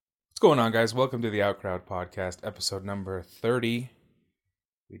going on, guys? Welcome to the Outcrowd Podcast, episode number 30.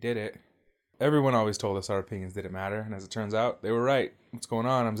 We did it. Everyone always told us our opinions didn't matter, and as it turns out, they were right. What's going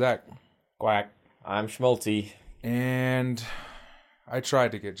on? I'm Zach. Quack. I'm Schmaltzy. And I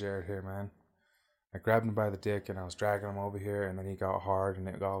tried to get Jared here, man. I grabbed him by the dick, and I was dragging him over here, and then he got hard, and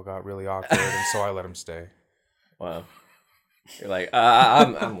it all got really awkward, and so I let him stay. Wow. You're like,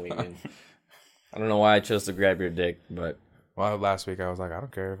 I'm leaving. I don't know why I chose to grab your dick, but... Well, last week I was like, I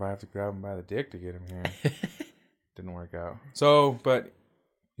don't care if I have to grab him by the dick to get him here. Didn't work out. So, but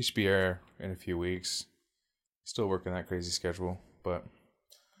he should be here in a few weeks. Still working that crazy schedule, but...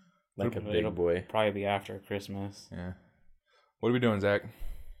 Like a big boy. Probably be after Christmas. Yeah. What are we doing, Zach?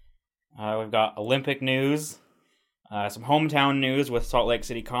 We've got Olympic news, some hometown news with Salt Lake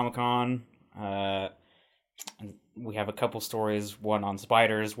City Comic-Con. We have a couple stories, one on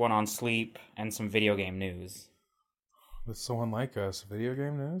spiders, one on sleep, and some video game news. With so unlike us, video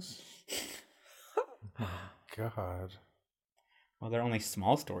game news? Oh my God. Well, they're only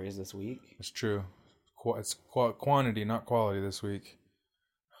small stories this week. It's true. It's quantity, not quality this week.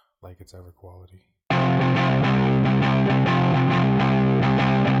 Like it's ever quality.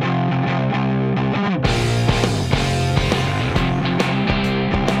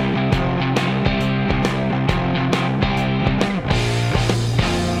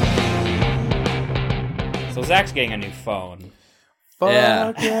 So Zach's getting a new phone. Fuck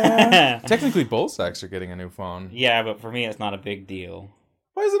yeah. Technically, both Zachs are getting a new phone. Yeah, but for me, it's not a big deal.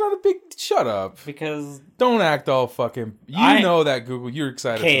 Why is it not a big... Shut up. Because... Don't act all fucking... You know that Google... You're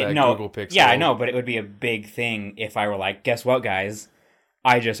excited for that Google Pixel. Yeah, I know, but it would be a big thing if I were like, guess what, guys?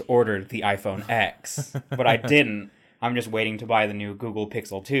 I just ordered the iPhone X. But I didn't. I'm just waiting to buy the new Google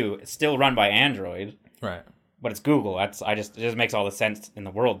Pixel 2. It's still run by Android. Right. But it's Google. It just makes all the sense in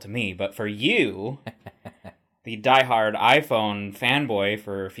the world to me. But for you, the diehard iPhone fanboy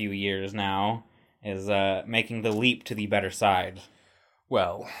for a few years now, is making the leap to the better side.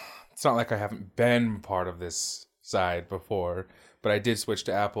 Well, it's not like I haven't been part of this side before, but I did switch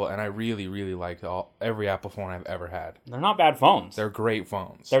to Apple, and I really, really liked every Apple phone I've ever had. They're not bad phones. They're great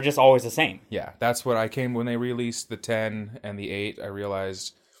phones. They're just always the same. Yeah, that's what I came when they released the 10 and the 8. I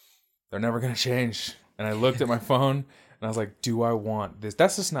realized they're never going to change. And I looked at my phone, and I was like, do I want this?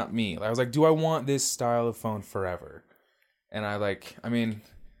 That's just not me. I was like, do I want this style of phone forever? And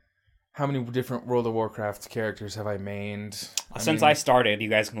how many different World of Warcraft characters have I mained? Since I started, you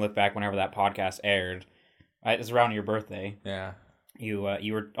guys can look back whenever that podcast aired. It was around your birthday. Yeah. You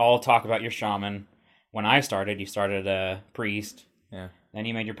were all talk about your shaman. When I started, you started a priest. Yeah. Then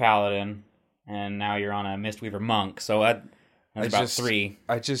you made your paladin, and now you're on a Mistweaver monk. So that's about 3.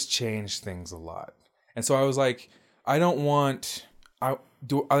 I just changed things a lot. And so I was like, Apple's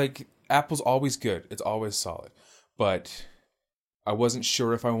always good. It's always solid. But I wasn't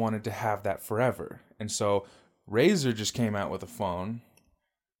sure if I wanted to have that forever. And so Razer just came out with a phone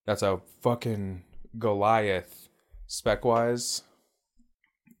that's a fucking Goliath spec-wise.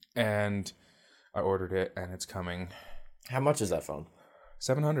 And I ordered it, and it's coming. How much is that phone?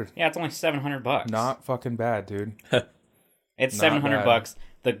 $700. Yeah, it's only $700. Not fucking bad, dude. It's Not $700. bad.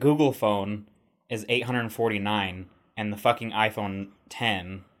 The Google phone is $849, and the fucking iPhone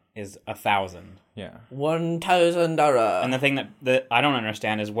 10 is $1,000. Yeah. $1,000. And the thing that I don't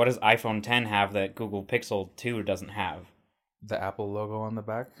understand is, what does iPhone 10 have that Google Pixel 2 doesn't have? The Apple logo on the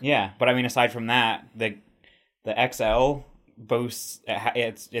back? Yeah, but I mean, aside from that, the XL boasts,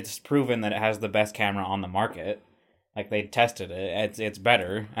 it's proven that it has the best camera on the market. Like, they tested it. It's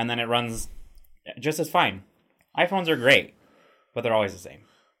better, and then it runs just as fine. iPhones are great, but they're always the same.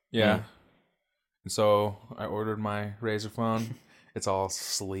 Yeah. And so I ordered my Razer phone. It's all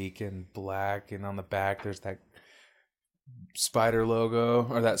sleek and black, and on the back there's that spider logo,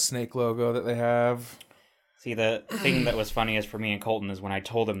 or that snake logo that they have. See, the thing that was funniest for me and Colton is when I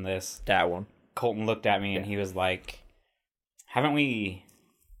told him this, That one. Colton looked at me and he was like, haven't we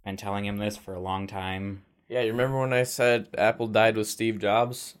been telling him this for a long time? Yeah, you remember when I said Apple died with Steve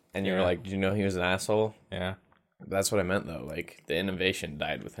Jobs? And you were like, did you know he was an asshole? Yeah. That's what I meant, though. Like, the innovation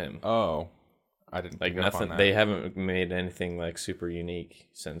died with him. Oh. I didn't like pick up on nothing. that. They haven't made anything like super unique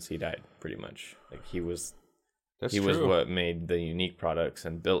since he died. Pretty much, like he was what made the unique products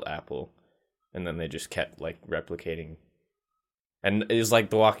and built Apple, and then they just kept like replicating. And it was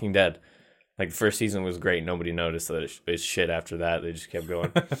like The Walking Dead. Like the first season was great. Nobody noticed that it's shit after that. They just kept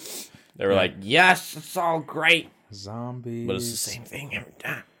going. They were like, yes, it's all great. Zombies. But it's the same thing every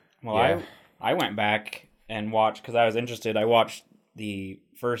time. Well, yeah. I went back and watched, because I was interested, I watched the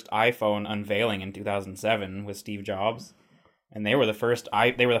first iPhone unveiling in 2007 with Steve Jobs, and they were the first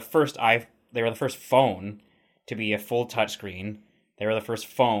phone to be a full touchscreen They were the first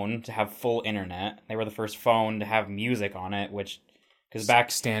phone to have full internet. They were the first phone to have music on it, which... Because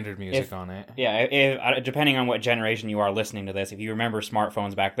back standard music on it. Yeah, depending on what generation you are listening to this, if you remember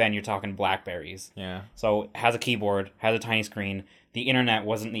smartphones back then, you're talking Blackberries. Yeah. So it has a keyboard, has a tiny screen. The internet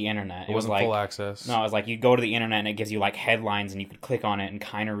wasn't the internet. It wasn't like full access. No, it was like you go to the internet and it gives you like headlines and you could click on it and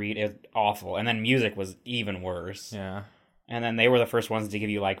kind of read. It was awful. And then music was even worse. Yeah. And then they were the first ones to give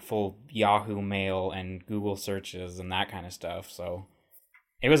you like full Yahoo Mail and Google searches and that kind of stuff. So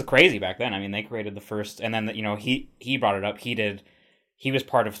it was crazy back then. I mean, they created the first, and then he brought it up. He was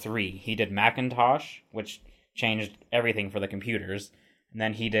part of 3. He did Macintosh, which changed everything for the computers. And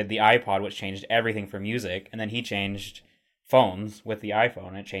then he did the iPod, which changed everything for music. And then he changed phones with the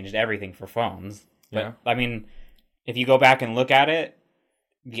iPhone. It changed everything for phones. But, I mean, if you go back and look at it,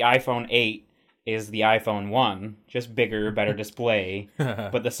 the iPhone 8 is the iPhone 1, just bigger, better display.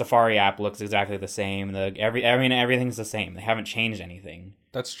 But the Safari app looks exactly the same. Everything's the same. They haven't changed anything.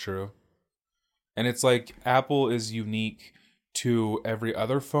 That's true. And it's like Apple is unique to every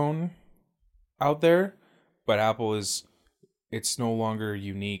other phone out there, but it's no longer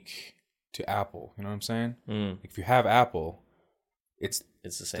unique to Apple. You know what I'm saying? If you have Apple, it's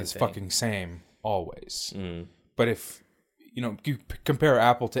the same. It's fucking same always. But if you compare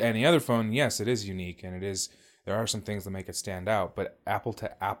Apple to any other phone, yes, it is unique, and there are some things that make it stand out. But Apple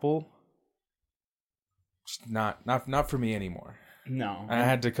to Apple, not for me anymore. No, I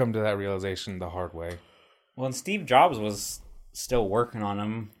had to come to that realization the hard way. Well, and Steve Jobs was still working on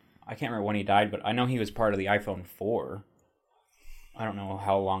them. I can't remember when he died, but I know he was part of the iPhone 4. I don't know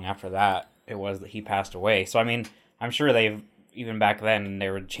how long after that it was that he passed away. So, I mean, I'm sure even back then, they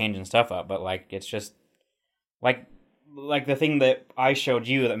were changing stuff up, but, like, it's just, like the thing that I showed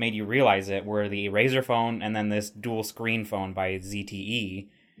you that made you realize it were the Razr phone and then this dual screen phone by ZTE.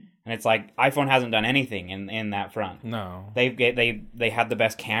 And it's like, iPhone hasn't done anything in that front. No. They had the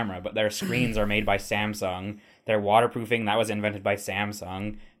best camera, but their screens are made by Samsung. Their waterproofing, that was invented by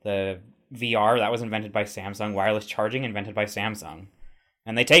Samsung. The VR, that was invented by Samsung. Wireless charging, invented by Samsung.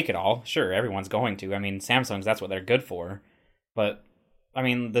 And they take it all. Sure, everyone's going to. I mean, Samsung's, that's what they're good for. But, I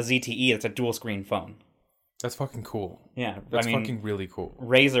mean, the ZTE, it's a dual screen phone. That's fucking cool. Yeah. That's fucking really cool.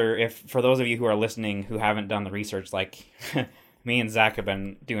 Razr, for those of you who are listening who haven't done the research, like... Me and Zach have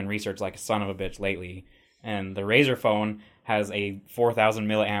been doing research like a son of a bitch lately, and the Razr phone has a 4,000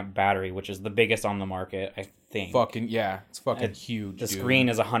 milliamp battery, which is the biggest on the market, I think. It's fucking huge. The screen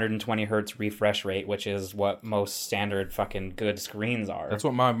is 120 hertz refresh rate, which is what most standard fucking good screens are. That's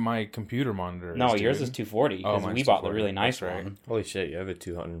what my computer monitor is. No, yours is 240 because we bought the really nice right. one. Holy shit, you have a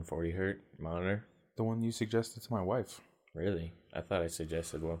 240 hertz monitor? The one you suggested to my wife. Really? I thought I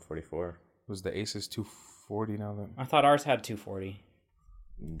suggested 144. It was the Asus 240 now then. I thought ours had 240.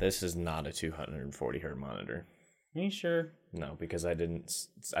 This is not a 240 hertz monitor. Are you sure? No, because I didn't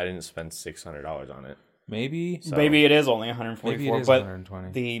spend $600 on it. Maybe it is only 144, maybe it is but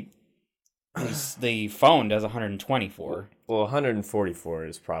 120. the phone does 124. Well, 144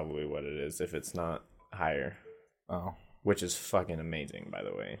 is probably what it is if it's not higher. Oh, which is fucking amazing, by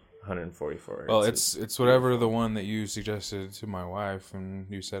the way. 144. Well, it's whatever the one that you suggested to my wife, and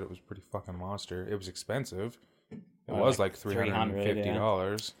you said it was pretty fucking monster. It was expensive. It was like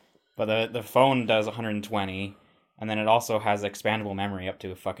 $350. But the phone does 120, and then it also has expandable memory up to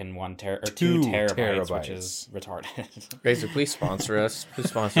a fucking 2 terabytes, which is retarded. Razr, please sponsor us. Please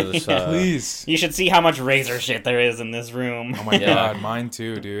sponsor this. Please. You should see how much Razr shit there is in this room. Oh my god, mine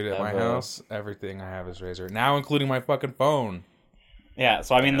too, dude. At my house, everything I have is Razr. Now including my fucking phone. Yeah,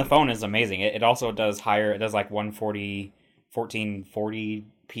 so I mean, the phone is amazing. It also does higher. It does like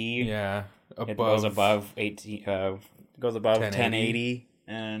 1440p. Yeah, it goes above 1080,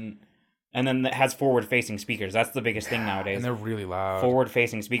 and then it has forward-facing speakers. That's the biggest thing nowadays. And they're really loud.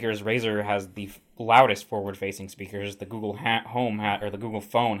 Forward-facing speakers. Razr has the loudest forward-facing speakers. The Google the Google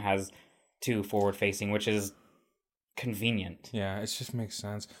phone has 2 forward-facing, which is convenient. Yeah, it just makes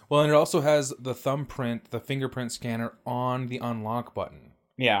sense. Well, and it also has the fingerprint scanner on the unlock button.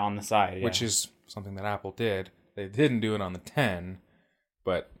 Yeah, on the side. Yeah. Which is something that Apple did. They didn't do it on the 10,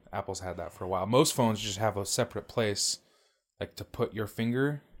 but Apple's had that for a while. Most phones just have a separate place, like to put your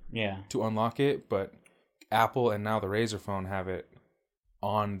finger. Yeah. To unlock it, but Apple and now the Razr phone have it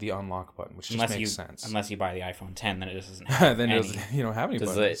on the unlock button, which just makes sense. Unless you buy the iPhone 10, then it just doesn't have then you don't have any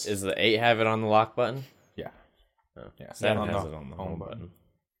buttons. Does the 8 have it on the lock button? Yeah. Oh. Yeah. 7 has it on the home button.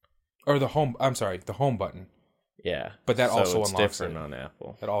 Or the home button. Yeah. But that also it's unlocks different it. on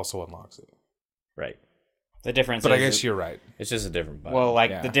Apple. That also unlocks it. Right. The difference But I guess you're right. It's just a different button. Well,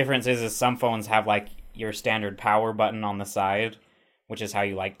 the difference is some phones have like your standard power button on the side, which is how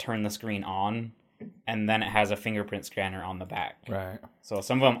you like turn the screen on. and then it has a fingerprint scanner on the back. Right. So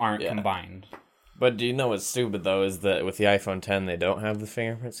some of them aren't combined. But do you know what's stupid, though, is that with the iPhone 10, they don't have the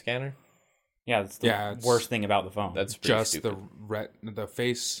fingerprint scanner? Yeah, that's the worst thing about the phone. That's just stupid. the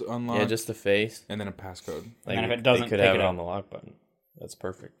face unlock. Yeah, just the face. And then a passcode. Like, and then if it doesn't, they could have it on the lock button. That's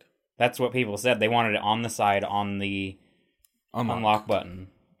perfect. That's what people said. They wanted it on the side on the unlock button.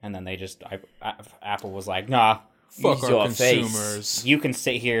 And then they just... Apple was like, nah. Fuck our consumers. You can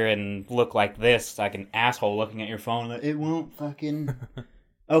sit here and look like this, like an asshole looking at your phone. It won't fucking...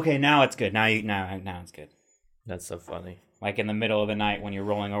 Okay, now it's good. Now it's good. That's so funny. Like in the middle of the night when you're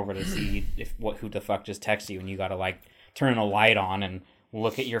rolling over to see who the fuck just texted you, and you gotta like turn a light on and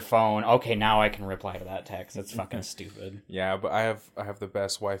look at your phone. Okay, now I can reply to that text. It's fucking stupid. Yeah, but I have the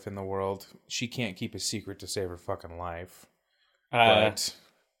best wife in the world. She can't keep a secret to save her fucking life. But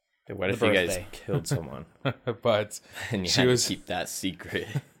what if you guys killed someone? But and you had to keep that secret.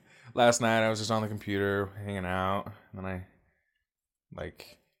 Last night I was just on the computer hanging out, and then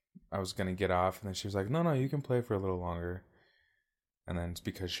I was gonna get off, and then she was like, "No, you can play for a little longer." And then it's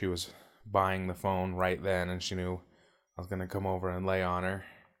because she was buying the phone right then, and she knew I was gonna come over and lay on her.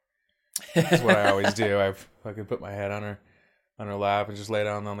 That's what I always do. I fucking put my head on her lap and just lay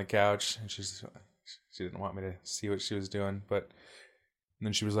down on the couch. And she didn't want me to see what she was doing, but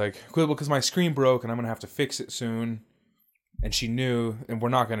then she was like, "Well, because my screen broke, and I'm gonna have to fix it soon." And she knew, and we're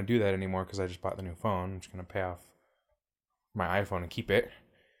not gonna do that anymore because I just bought the new phone. I'm just gonna pay off my iPhone and keep it.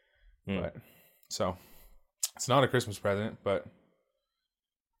 But so it's not a Christmas present, but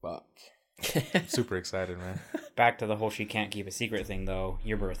fuck. I'm super excited, man. Back to the whole she can't keep a secret thing, though.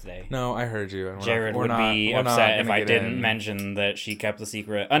 Your birthday. No, I heard you. And Jared would be upset if I didn't mention that she kept the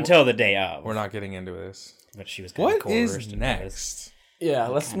secret until the day of. We're not getting into this. But she was kind of coerced. What is next? Yeah,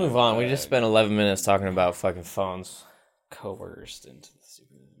 let's move on. We just spent 11 minutes talking about fucking phones. Coerced into the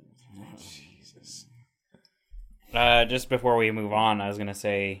secret. Jesus. Just before we move on, I was going to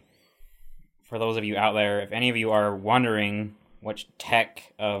say, for those of you out there, if any of you are wondering which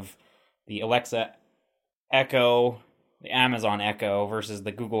tech of the Alexa Echo, the Amazon Echo versus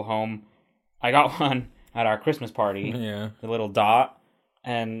the Google Home, I got one at our Christmas party. Yeah. The little dot.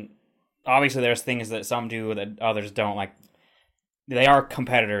 And obviously there's things that some do that others don't. Like, they are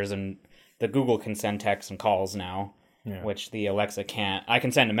competitors, and the Google can send texts and calls now, which the Alexa can't. I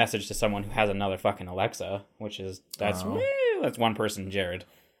can send a message to someone who has another fucking Alexa, that's one person, Jared.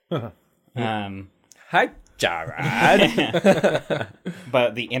 Hi, Jared.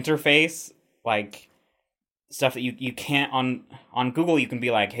 But the interface, like stuff that you can't on Google, you can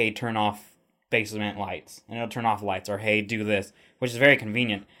be like, "Hey, turn off basement lights," and it'll turn off lights, or "Hey, do this," which is very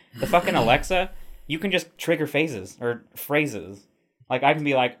convenient. The fucking Alexa, you can just trigger phrases. Like I can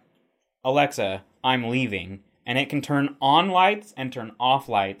be like, "Alexa, I'm leaving," and it can turn on lights and turn off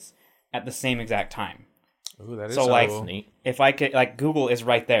lights at the same exact time. Ooh, that is so like, neat. If I could, like, Google is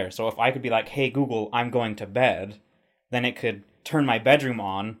right there. So if I could be like, "Hey, Google, I'm going to bed," then it could turn my bedroom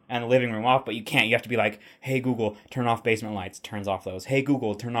on and the living room off, but you can't. You have to be like, "Hey, Google, turn off basement lights," turns off those. "Hey,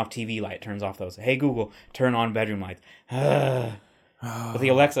 Google, turn off TV light," turns off those. "Hey, Google, turn on bedroom lights." But the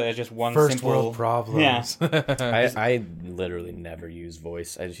Alexa is just one First simple... world problems. Yeah. I literally never use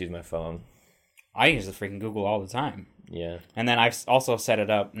voice. I just use my phone. I use the freaking Google all the time. Yeah. And then I've also set it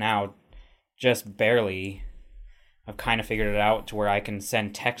up now, just barely. I've kind of figured it out to where I can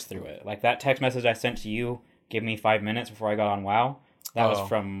send text through it. Like that text message I sent to you, "Give me 5 minutes before I got on WoW," that was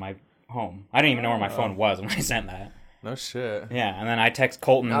from my home. I didn't even know where my phone was when I sent that. No shit. Yeah, and then I text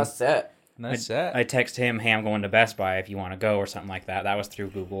Colton. Nice set. I text him, "Hey, I'm going to Best Buy if you want to go," or something like that. That was through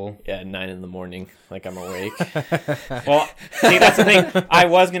Google. Yeah, 9 a.m, like I'm awake. Well, see, that's the thing. I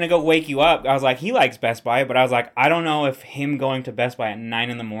was going to go wake you up. I was like, he likes Best Buy, but I was like, I don't know if him going to Best Buy at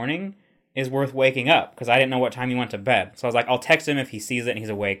 9 a.m. is worth waking up, because I didn't know what time he went to bed. So I was like, I'll text him if he sees it and he's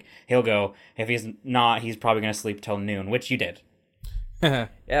awake. He'll go. If he's not, he's probably going to sleep till noon, which you did.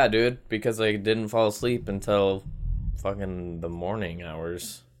 Yeah, dude, because I didn't fall asleep until fucking the morning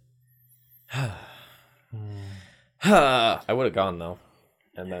hours. I would have gone, though,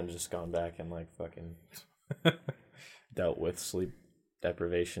 and then just gone back and like fucking dealt with sleep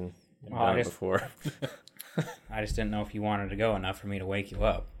deprivation before. I just didn't know if you wanted to go enough for me to wake you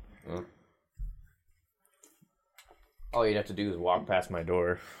up. All you'd have to do is walk past my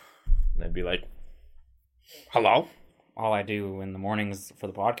door, and I'd be like, "Hello." All I do in the mornings for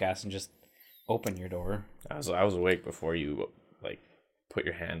the podcast and just open your door. I was awake before you like put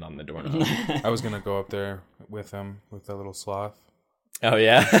your hand on the doorknob. I was gonna go up there with him with that little sloth. Oh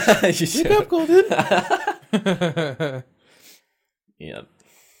yeah, you Wake up, Golden. Yep.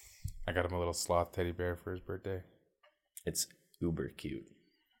 I got him a little sloth teddy bear for his birthday. It's uber cute.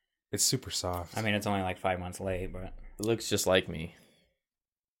 It's super soft. I mean, it's only like 5 months late, but It looks just like me.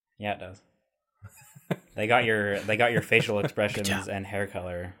 yeah, it does. They got your facial expressions and hair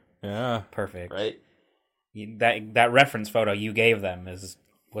color yeah. perfect. Right? That reference photo you gave them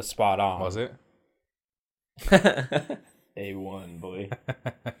was spot on. Was it? A1, boy.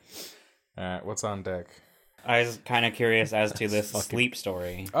 All right, what's on deck? I was kind of curious as to this sleep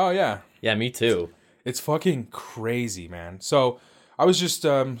story. Oh, yeah. Yeah, me too. It's fucking crazy, man. So I was just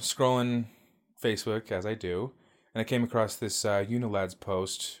scrolling Facebook, as I do, and I came across this Unilad's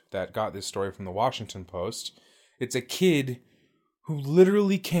post that got this story from the Washington Post. It's a kid who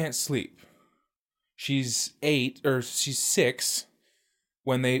literally can't sleep. She's 6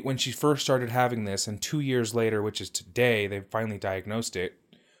 when she first started having this, and 2 years later, which is today, they finally diagnosed it.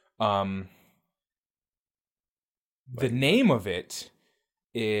 The name of it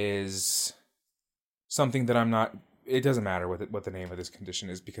is something that I'm not. It doesn't matter what the name of this condition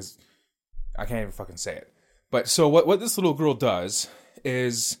is because I can't even fucking say it. But so what this little girl does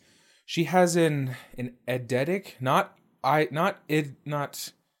is she has an eidetic, not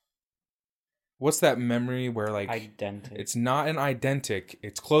what's that memory where like Eidentic. It's not an eidentic,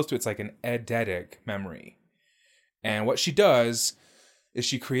 it's close to it's like an eidetic memory. And what she does is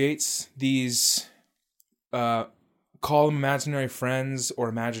she creates these call them imaginary friends or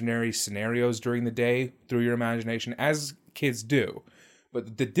imaginary scenarios during the day through your imagination, as kids do.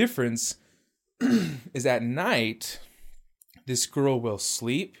 But the difference is at night, this girl will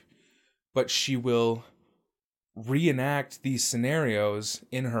sleep, but she will reenact these scenarios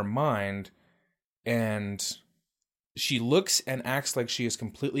in her mind, and she looks and acts like she is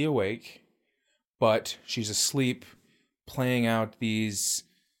completely awake, but she's asleep playing out these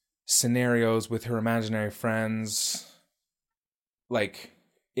scenarios with her imaginary friends, like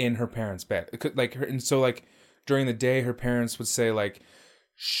in her parents' bed. And so like during the day, her parents would say like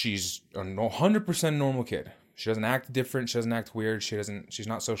she's a 100% normal kid. She doesn't act different. She doesn't act weird. She's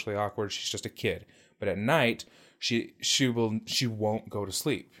not socially awkward. She's just a kid. But at night, she won't go to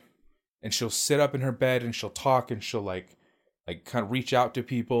sleep, and she'll sit up in her bed and she'll talk and she'll like kind of reach out to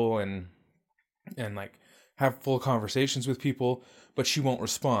people and like have full conversations with people, but she won't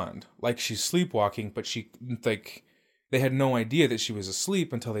respond. Like she's sleepwalking, but they had no idea that she was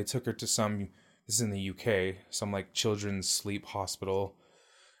asleep until they took her to this is in the UK, some like children's sleep hospital,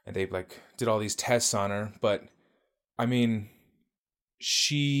 and they like did all these tests on her. But I mean,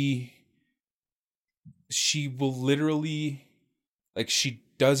 she will literally, like, she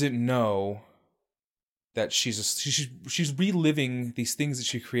doesn't know that she's reliving these things that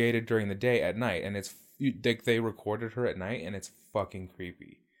she created during the day at night, and it's like they recorded her at night, and it's fucking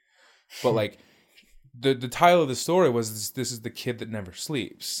creepy. But like the title of the story was this is the kid that never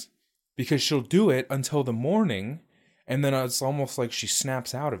sleeps, because she'll do it until the morning, and then it's almost like she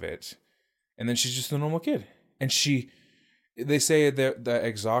snaps out of it, and then she's just a normal kid. And they say that the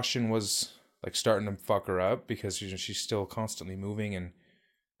exhaustion was like starting to fuck her up because she's still constantly moving and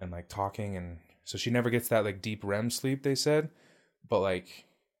like talking, and so she never gets that like deep REM sleep, they said. But like,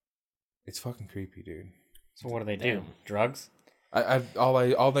 it's fucking creepy, dude. So what do they do? Drugs?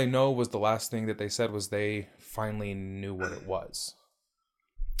 All they know was the last thing that they said was they finally knew what it was.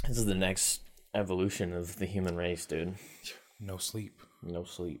 This is the next evolution of the human race, dude. No sleep. No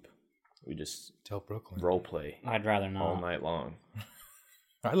sleep. We just Tell Brooklyn. role play I'd rather not. all night long.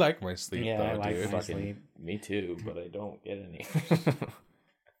 I like my sleep, Yeah, though, I like dude. my sleep. Me too, but I don't get any.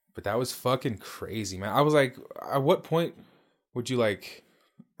 But that was fucking crazy, man. I was like, at what point would you like,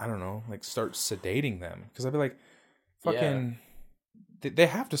 I don't know, like start sedating them? Because I'd be like, fucking, they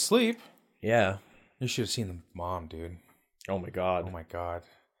have to sleep. Yeah. You should have seen the mom, dude. Oh my god. Oh my god.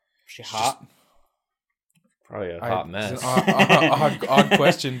 She hot? Probably a hot mess. It's an odd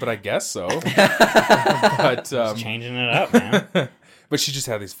question, but I guess so. But Just changing it up, man. but she just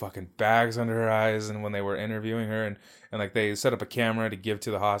had these fucking bags under her eyes, and when they were interviewing her, and like they set up a camera to give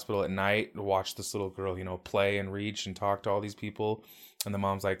to the hospital at night to watch this little girl, play and reach and talk to all these people, and the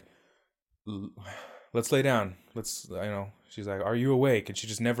mom's like, "Let's lay down. Let's," she's like, "Are you awake?" And she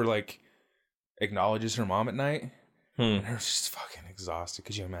just never like acknowledges her mom at night. And her just fucking exhausted.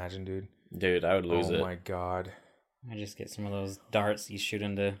 Could you imagine, dude? Dude, I would lose it. Oh my god. I just get some of those darts you shoot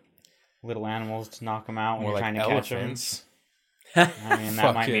into little animals to knock them out when Or you're like trying to elephants. catch them. I mean,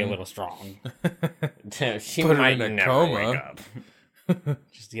 that might be a Fucking- little strong. She Put her might in a never coma. wake up.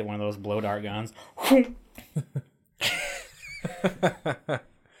 Just get one of those blow dart guns.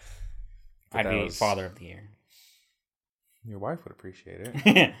 I'd be father of the year. Your wife would appreciate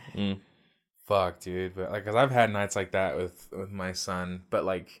it. Fuck, dude. But like, cause I've had nights like that with my son, but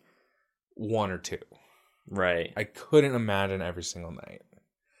like 1 or 2. Right. I couldn't imagine every single night.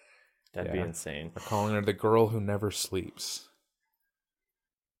 That'd be insane. They're calling her the girl who never sleeps.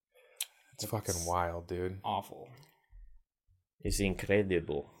 It's fucking wild, dude. Awful. It's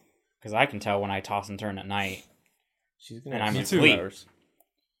incredible. Because I can tell when I toss and turn at night. And I'm Me too. asleep.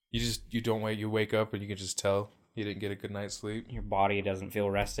 You wake up and you can just tell you didn't get a good night's sleep. Your body doesn't feel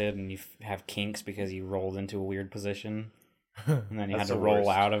rested, and you have kinks because you rolled into a weird position. And then you had to roll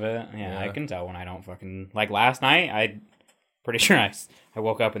out of it. Yeah, I can tell when I don't fucking... Like last night, pretty sure I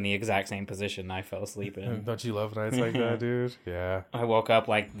woke up in the exact same position I fell asleep in. Don't you love nights like that, dude? Yeah. I woke up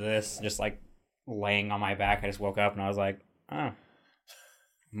like this, just like laying on my back. I just woke up and I was like, oh,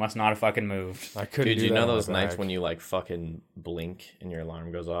 must not have fucking moved. I couldn't. Dude, you know those nights when you like fucking blink and your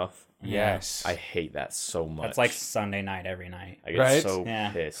alarm goes off? Yes. I hate that so much. That's like Sunday night every night. I get so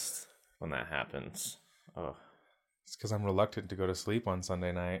pissed when that happens. Oh. It's because I'm reluctant to go to sleep on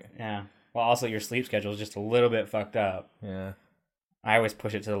Sunday night. Yeah. Well, also your sleep schedule is just a little bit fucked up. Yeah. I always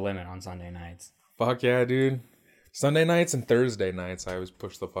push it to the limit on Sunday nights. Fuck yeah, dude. Sunday nights and Thursday nights, I always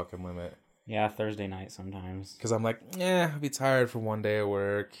push the fucking limit. Yeah, Thursday night sometimes. Because I'm like, I'll be tired for one day of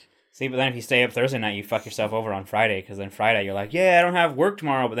work. See, but then if you stay up Thursday night, you fuck yourself over on Friday. Because then Friday, you're like, I don't have work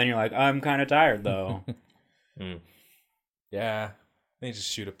tomorrow. But then you're like, I'm kind of tired, though. Yeah. Then you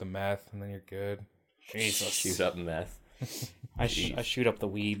just shoot up the meth, and then you're good. Jesus. Shoot up meth. I shoot up the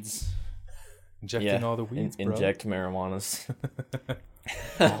weeds. Injecting all the weeds, bro. Inject marijuanas.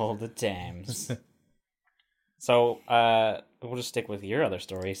 All the times. So, we'll just stick with your other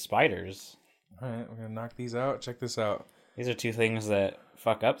story, spiders. All right, we're going to knock these out. Check this out. These are two things that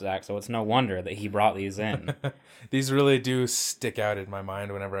fuck up Zach, so it's no wonder that he brought these in. These really do stick out in my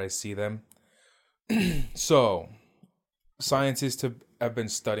mind whenever I see them. So, scientists have been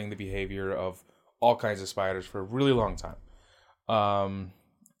studying the behavior of all kinds of spiders for a really long time.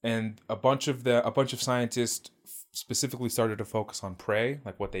 And a bunch of scientists specifically started to focus on prey,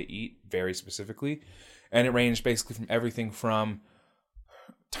 like what they eat, very specifically. And it ranged basically from everything from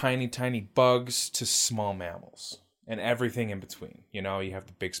tiny, tiny bugs to small mammals and everything in between. You know, you have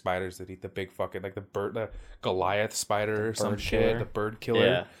the big spiders that eat the big fucking, like the Goliath spider or some shit, the bird killer.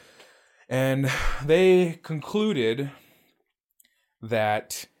 Yeah. And they concluded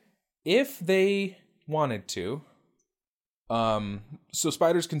that if they wanted to, so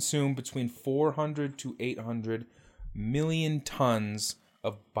spiders consume between 400 to 800 million tons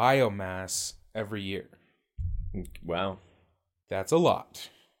of biomass every year. Wow. That's a lot.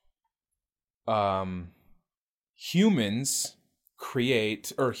 All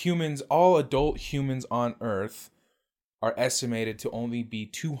adult humans on Earth are estimated to only be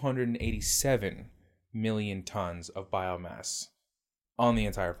 287 million tons of biomass on the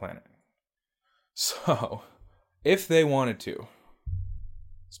entire planet. So, if they wanted to,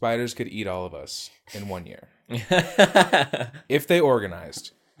 spiders could eat all of us in 1 year. If they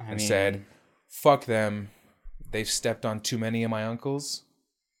organized and said, fuck them, they've stepped on too many of my uncles,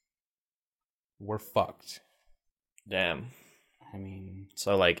 we're fucked. Damn.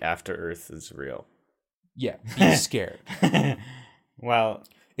 So like after Earth is real. Yeah, be scared. Well,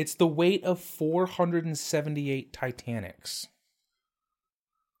 it's the weight of 478 Titanics.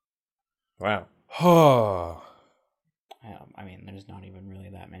 Wow. There's not even really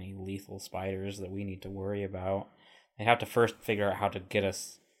that many lethal spiders that we need to worry about. They have to first figure out how to get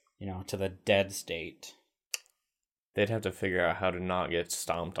us, to the dead state. They'd have to figure out how to not get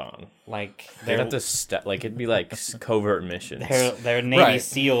stomped on. Like they'd have to it'd be like covert missions. Their Navy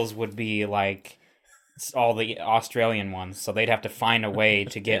SEALs would be like all the Australian ones, so they'd have to find a way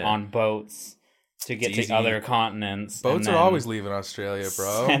to get on boats to get to other continents. Boats are always leaving Australia,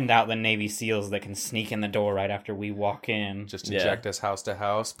 bro. Send out the Navy SEAls that can sneak in the door right after we walk in. Just eject us house to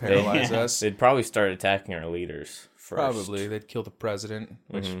house, paralyze us. They'd probably start attacking our leaders first. Probably. They'd kill the president,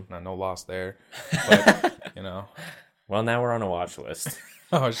 which, no loss there. But, Well, now we're on a watch list.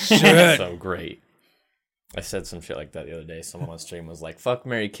 Oh, shit. So great. I said some shit like that the other day. Someone on stream was like, fuck,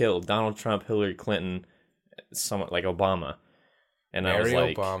 marry, kill, Donald Trump, Hillary Clinton, someone like Obama. And I was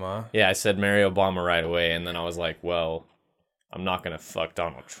like, Obama. Yeah, I said marry Obama right away. And then I was like, well, I'm not going to fuck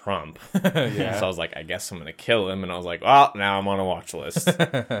Donald Trump. Yeah. So I was like, I guess I'm going to kill him. And I was like, well, now I'm on a watch list.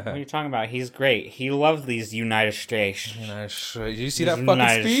 What are you talking about? He's great. He loves these United States. Did you see that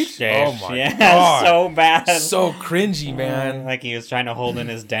fucking speech? States. Oh my God. So bad. So cringy, man. Like he was trying to hold in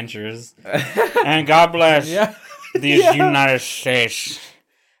his dentures. And God bless these United States.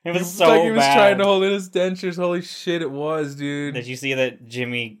 It was so bad. He was trying to hold in his dentures. Holy shit, it was, dude. Did you see that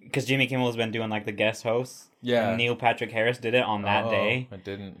because Jimmy Kimmel's been doing like the guest hosts? Yeah. And Neil Patrick Harris did it on that day. I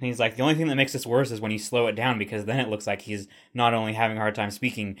didn't. And he's like, the only thing that makes this worse is when you slow it down, because then it looks like he's not only having a hard time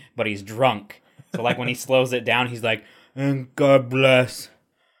speaking, but he's drunk. So like when he slows it down, he's like, and God bless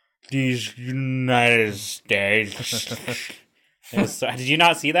these United States. Did you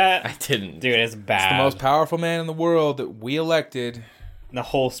not see that? I didn't. Dude, it's bad. It's the most powerful man in the world that we elected. The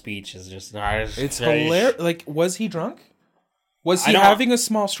whole speech is just... It's hilarious. Like, was he drunk? Was he having a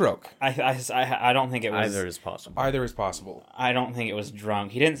small stroke? I don't think it was... Either is possible. Either is possible. I don't think it was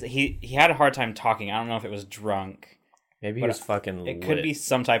drunk. He didn't... He had a hard time talking. I don't know if it was drunk. Maybe he was fucking It lit. could be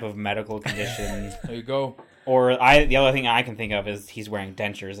some type of medical condition. There you go. Or the other thing I can think of is he's wearing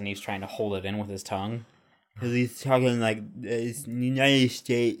dentures and he's trying to hold it in with his tongue. Because he's talking like it's United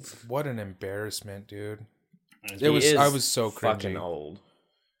States. What an embarrassment, dude. I was so cringy. Fucking old.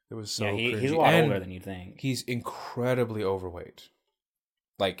 It was so cringy. Cringy. He's a lot and older than you think. He's incredibly overweight.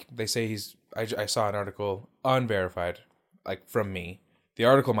 Like, they say he's... I saw an article, unverified, like, from me. The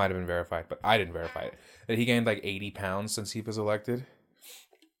article might have been verified, but I didn't verify it. That he gained, like, 80 pounds since he was elected.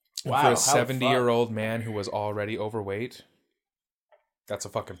 Wow, and for a 70-year-old man who was already overweight, that's a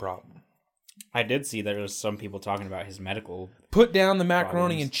fucking problem. I did see there was some people talking about his medical... Put down the macaroni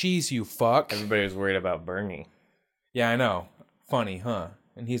problems. and cheese, you fuck. Everybody was worried about Bernie. Yeah, I know. Funny, huh?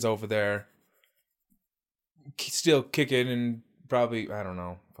 And he's over there still kicking and probably, I don't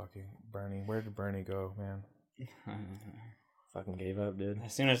know, fucking Bernie. Where did Bernie go, man? Fucking gave up, dude.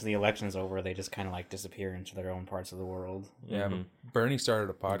 As soon as the election's over, they just kind of like disappear into their own parts of the world. Yeah, but Bernie started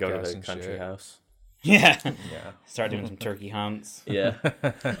a podcast Go to the and country shit. house. Yeah. Yeah. Start doing some turkey hunts. Yeah.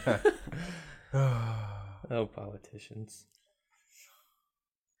 Oh, politicians.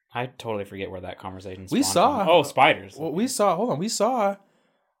 I totally forget where that conversation We spawned saw- from. Oh, spiders. Well, we saw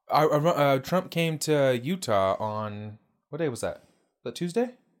Trump came to Utah on, what day was that? Was that Tuesday?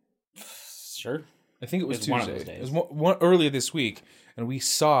 Sure. I think it was It's Tuesday. one of those days. It was one earlier this week, and we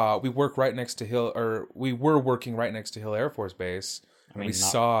work right next to Hill, or we were working right next to Hill Air Force Base. And we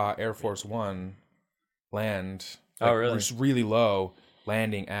saw Air Force One land. Oh, really? Just really low,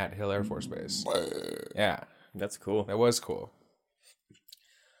 landing at Hill Air Force Base. Yeah, That's cool. that was cool.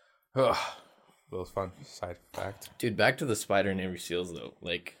 Ugh. Little fun side fact. Dude, back to the spider Navy SEALs, though.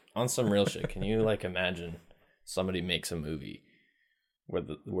 Like, on some real shit, can you, like, imagine somebody makes a movie where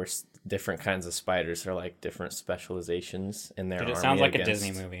different kinds of spiders are, like, different specializations in their Dude, it army sounds like against... a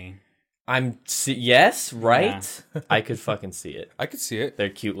Disney movie. Yes, right? Yeah. I could fucking see it. I could see it. Their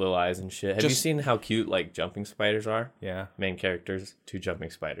cute little eyes and shit. Have you seen how cute, like, jumping spiders are? Yeah. Main characters, 2 jumping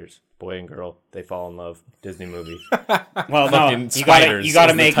spiders. Boy and girl, they fall in love. Disney movie. Well, no, Fucking you spiders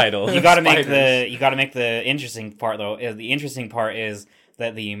gotta is the make title. you gotta make the interesting part though. The interesting part is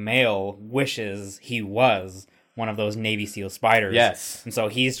that the male wishes he was one of those Navy SEAL spiders. Yes. And so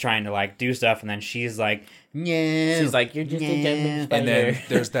he's trying to like do stuff, and then she's like, "No." She's like, "You're just a jumping spider." And then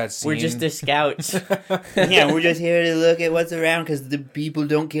there's that scene. We're just a scout. "Yeah, we're just here to look at what's around because the people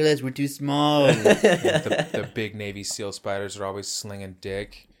don't kill us. We're too small." the big Navy SEAL spiders are always slinging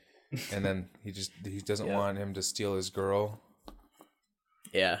dick, and then he doesn't want him to steal his girl.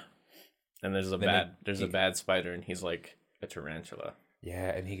 Yeah. And there's a bad spider, and he's like a tarantula. Yeah,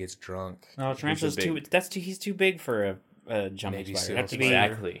 and he gets drunk. No, tarantula's he's too big for a jumping Navy spider. SEAL It'd have to be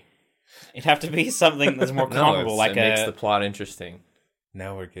Exactly. It'd have to be something that's more comparable, it makes the plot interesting.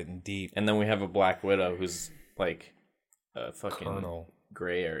 Now we're getting deep. And then we have a Black Widow who's like a fucking Colonel.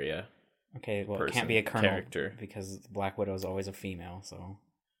 gray area. Okay, well, it person, can't be a colonel character. because Black Widow is always a female. So,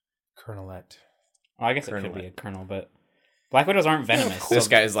 Colonelette. well, I guess it could be a colonel, but Black Widows aren't venomous. This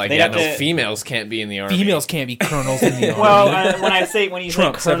guy's like, they'd yeah, have no, to- females can't be in the army. Females can't be colonels in the army. Well, when you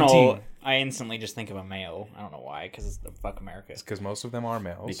Trump, say colonel, 17. I instantly just think of a male. I don't know why, because it's the fuck America. Because most of them are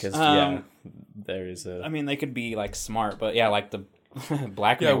males. Because there is a. I mean, they could be like smart, but yeah, like the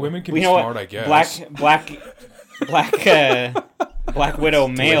black. Yeah, Widow- women can We be know what? smart, I guess. Black Widow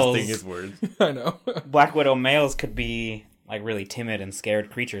males. Twisting his words. I know. Black Widow males could be like really timid and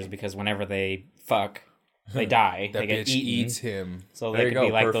scared creatures because whenever they fuck, they die. That they get bitch eaten. eats him. So There they you could be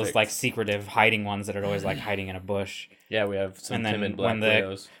go, like those perfect. like secretive hiding ones that are always like hiding in a bush. Yeah, we have some And then timid Black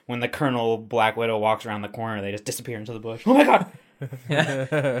Widows. when the Colonel Black Widow walks around the corner, they just disappear into the bush. Oh my god!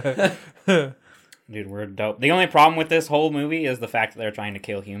 Dude, we're dope. The only problem with this whole movie is the fact that they're trying to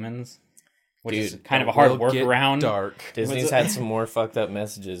kill humans, which is kind of a hard Will get workaround. Dark. Disney's had some more fucked up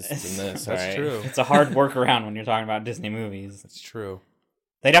messages than this. That's alright? true. It's a hard workaround when you're talking about Disney movies. That's true.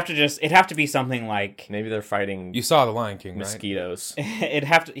 It'd have to be something like Maybe they're fighting You saw The Lion King, right? mosquitoes.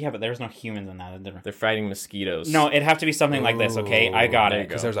 but there's no humans in that. It's different. They're fighting mosquitoes. No, it'd have to be something like this. Okay, I got there you it. go.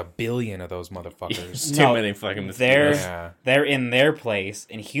 Because there's a billion of those motherfuckers. There's No, too many fucking mosquitoes. They're in their place,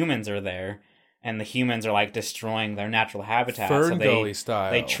 and humans are there, and the humans are like destroying their natural habitat. Fern so Gully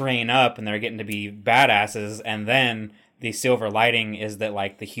style. They train up, and they're getting to be badasses. And then the silver lining is that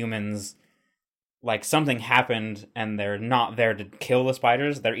like the humans like something happened and they're not there to kill the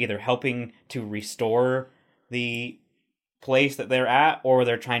spiders. They're either helping to restore the place that they're at, or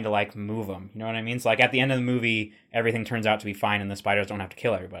they're trying to like move them. You know what I mean? So like at the end of the movie, everything turns out to be fine and the spiders don't have to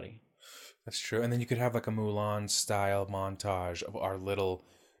kill everybody. That's true. And then you could have like a Mulan style montage of our little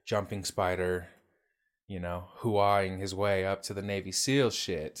jumping spider, you know, hooahing his way up to the Navy SEAL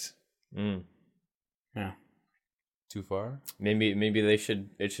shit. Yeah. Too far? Maybe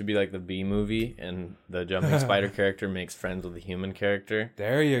it should be like the B movie, and the jumping spider character makes friends with the human character.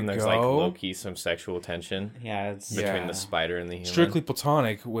 There you and go. There's like low key some sexual tension. Yeah, it's between the spider and the human. Strictly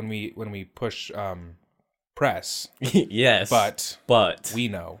platonic when we push press. Yes, but we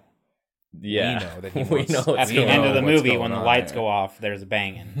know. Yeah, we know that he we wants, know at the end of the movie when the lights there. go off. There's a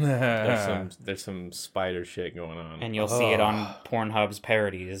banging, there's some spider shit going on, and you'll see it on Pornhub's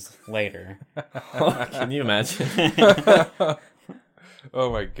parodies later. Can you imagine?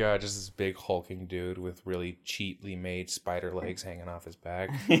 Oh my god, just this big hulking dude with really cheaply made spider legs hanging off his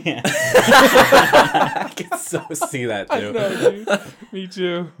back. I can so see that too. I know, dude. Me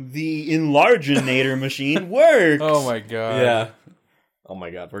too. The Enlarginator machine works. Oh my god. Yeah. Oh my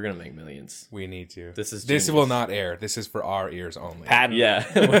god, we're gonna make millions. We need to. This This will not air. This is for our ears only. Patent. Yeah,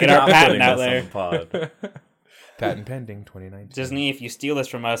 Get our patent out there. Patent pending 2019. Disney, if you steal this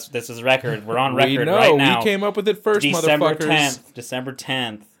from us, this is record. We're on We record know. right now. We came up with it first, December motherfuckers. December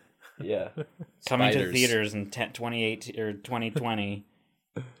 10th. Yeah. Coming to Spiders. theaters in 2018 or 2020.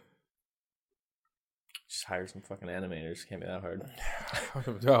 Just hire some fucking animators. Can't be that hard.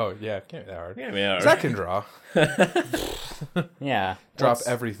 Oh yeah, can't be that hard. Can't be that hard. Zach can draw. Yeah. Drop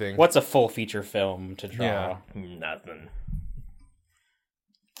everything. What's a full feature film to draw? Yeah. Nothing.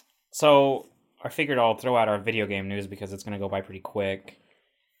 So I figured I'll throw out our video game news because it's going to go by pretty quick.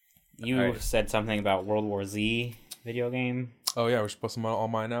 You Alright. said something about World War Z video game. Oh yeah, we're supposed to all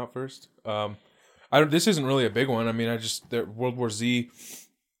mine out first. I don't. This isn't really a big one. I mean, World War Z.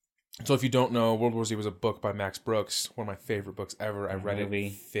 So if you don't know, World War Z was a book by Max Brooks, one of my favorite books ever. I read movie.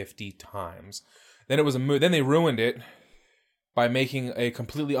 it 50 times. Then it was a movie. Then they ruined it by making a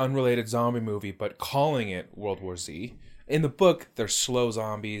completely unrelated zombie movie, but calling it World War Z. In the book, they're slow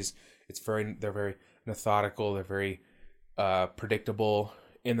zombies. They're very methodical. They're very predictable.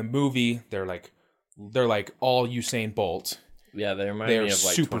 In the movie, they're like all Usain Bolt. Yeah, they remind They're me of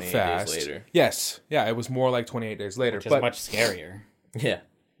like super 28 fast. Days Later. Yes, yeah, it was more like 28 Days Later, Which is but much scarier. Yeah.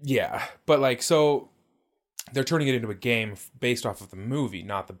 yeah, but like so, they're turning it into a game based off of the movie,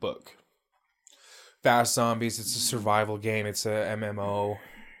 not the book. Fast Zombies. It's a survival game. It's a MMO,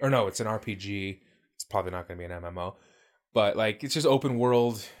 or no, it's an RPG. It's probably not going to be an MMO, but like it's just open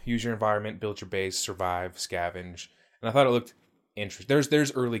world. Use your environment, build your base, survive, scavenge. And I thought it looked interesting.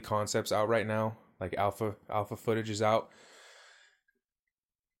 There's early concepts out right now, like alpha footage is out.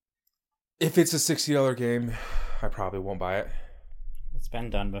 If it's a $60 game, I probably won't buy it. It's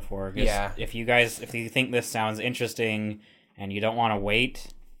been done before. Yeah. If you think this sounds interesting and you don't want to wait,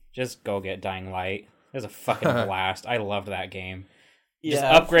 just go get Dying Light. It was a fucking blast. I loved that game. Just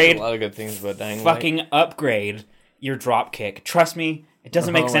upgrade. A lot of good things about Dying Fucking upgrade your drop kick. Trust me, it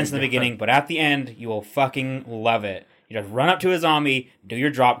doesn't make sense in the beginning, but at the end, you will fucking love it. You just run up to a zombie, do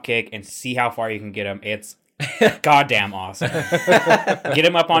your drop kick, and see how far you can get him. It's goddamn awesome. Get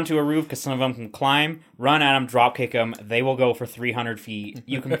him up onto a roof because some of them can climb. Run at them, drop kick them. They will go for 300 feet.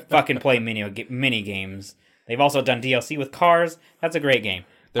 You can fucking play mini games. They've also done DLC with cars. That's a great game.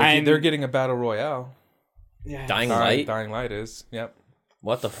 They're getting a battle royale. Yeah. Dying Light? Dying Light is. Yep.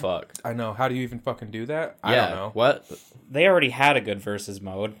 What the fuck? I know. How do you even fucking do that? I don't know. What? They already had a good versus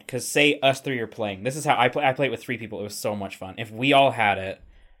mode because say us three are playing. This is how I play. I played with 3 people. It was so much fun. If we all had it,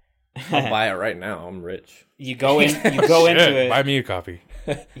 I'll buy it right now. I'm rich. you go in. You go into it. Buy me a copy.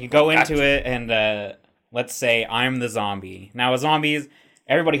 You go into it, and let's say I'm the zombie. Now, with zombies,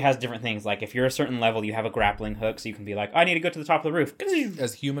 everybody has different things. Like, if you're a certain level, you have a grappling hook, so you can be like, I need to go to the top of the roof.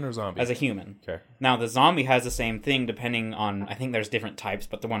 As human or zombie? As a human. Okay. Now, the zombie has the same thing, depending on, I think there's different types,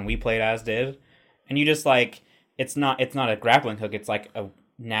 but the one we played as did. And you just, like, it's not a grappling hook, it's like a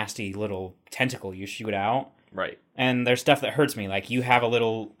nasty little tentacle you shoot out. Right. And there's stuff that hurts me. Like, you have a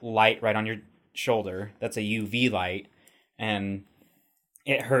little light right on your shoulder that's a UV light, and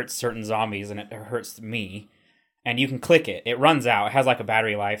it hurts certain zombies, and it hurts me. And you can click it. It runs out. It has, like, a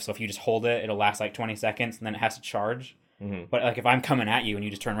battery life, so if you just hold it, it'll last, like, 20 seconds, and then it has to charge. Mm-hmm. But, like, if I'm coming at you and you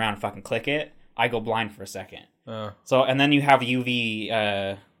just turn around and fucking click it, I go blind for a second. So, and then you have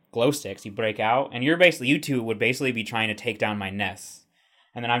UV glow sticks. You break out, and you two would basically be trying to take down my nests.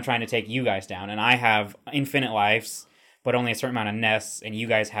 And then I'm trying to take you guys down. And I have infinite lives, but only a certain amount of nests, and you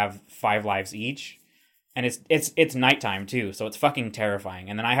guys have 5 lives each. And it's nighttime too, so it's fucking terrifying.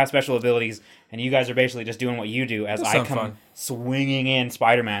 And then I have special abilities, and you guys are basically just doing what you do as I come swinging in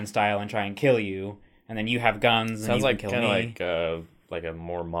Spider-Man style and try and kill you. And then you have guns, and you can kill me. Sounds kind of like a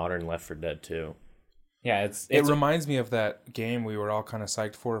more modern Left 4 Dead 2. Yeah, it reminds me of that game we were all kind of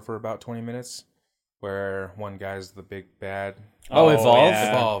psyched for about 20 minutes, where one guy's the big bad. Evolve? Yeah.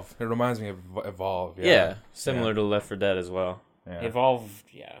 Evolve. It reminds me of Evolve. Yeah, similar to Left 4 Dead as well. Yeah. Evolve,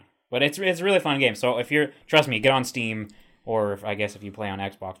 yeah. But it's a really fun game. So trust me, get on Steam, or I guess if you play on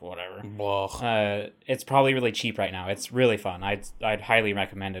Xbox or whatever. It's probably really cheap right now. It's really fun. I'd highly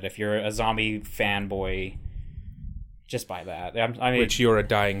recommend it. If you're a zombie fanboy, just buy that. I mean, which you're a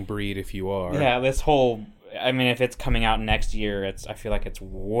dying breed if you are. Yeah, if it's coming out next year, I feel like it's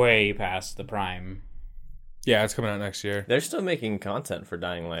way past the prime. Yeah, it's coming out next year. They're still making content for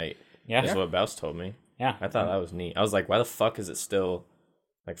Dying Light. Yeah. That's what Baus told me. Yeah. I thought that was neat. I was like, why the fuck is it still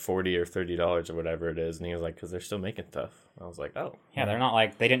like $40 or $30 or whatever it is? And he was like, because they're still making stuff. I was like, oh. Yeah, they're not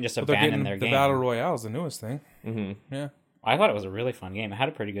like, they didn't just abandon their game. The Battle Royale is the newest thing. Mm-hmm. Yeah. I thought it was a really fun game. It had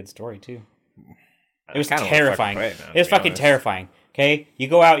a pretty good story, too. It was kinda terrifying. It was fucking terrifying. Okay? You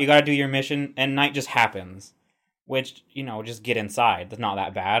go out, you gotta do your mission, and night just happens. Which, just get inside. That's not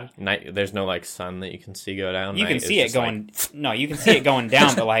that bad. Night, there's no, like, sun that you can see go down. You can see it going... Like... No, you can see it going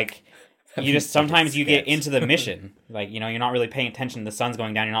down, but, like... You just sometimes you get into the mission, like you're not really paying attention. The sun's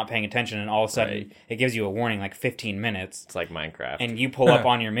going down, you're not paying attention, and all of a sudden it gives you a warning, like 15 minutes. It's like Minecraft, and you pull up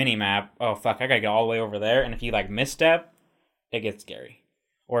on your mini map. Oh fuck, I gotta get all the way over there, and if you like misstep, it gets scary.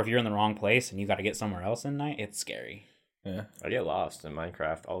 Or if you're in the wrong place and you got to get somewhere else in night, it's scary. Yeah, I get lost in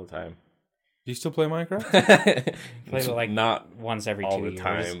Minecraft all the time. Do you still play Minecraft? Play like not once every all 2 the years.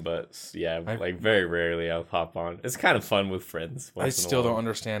 time, but yeah, like very rarely I'll hop on. It's kind of fun with friends. I still don't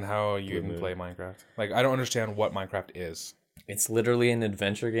understand how you even play Minecraft. Like, I don't understand what Minecraft is. It's literally an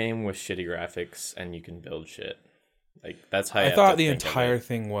adventure game with shitty graphics, and you can build shit. Like that's how I thought the entire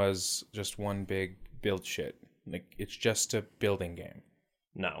thing was just one big build shit. Like it's just a building game.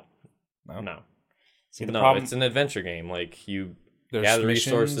 No. See, the problem... it's an adventure game. Like you. There's gather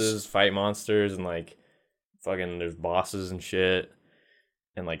missions. resources, fight monsters, and like fucking there's bosses and shit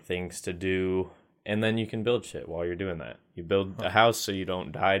and like things to do, and then you can build shit while you're doing that. You build a house so you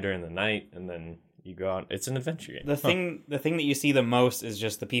don't die during the night, and then you go out. It's an adventure game. The thing that you see the most is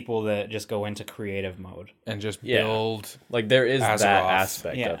just the people that just go into creative mode and just build. Like there is Azeroth. that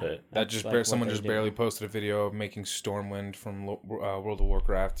aspect of it. That just like someone just barely posted a video of making Stormwind from World of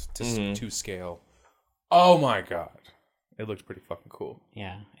Warcraft to scale. Oh my god. It looked pretty fucking cool.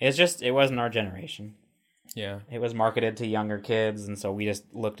 Yeah. It wasn't our generation. Yeah. It was marketed to younger kids, and so we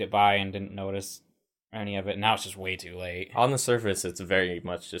just looked it by and didn't notice any of it. Now it's just way too late. On the surface, it's very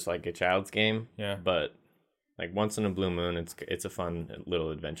much just like a child's game. Yeah. But like once in a blue moon, it's a fun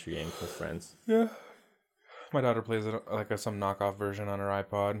little adventure game with friends. Yeah. My daughter plays it like some knockoff version on her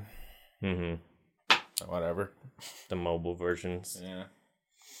iPod. Mm-hmm. Whatever. The mobile versions. Yeah.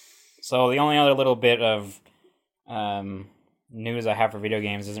 So the only other little bit of news I have for video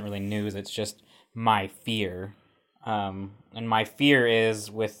games isn't really news. It's just my fear. And my fear is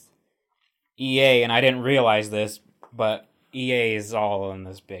with EA, and I didn't realize this, but EA is all in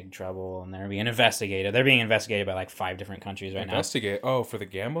this big trouble, and they're being investigated. They're being investigated by like 5 different countries right now. Oh, for the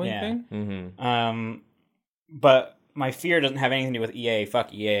gambling thing? Mm-hmm. But my fear doesn't have anything to do with EA.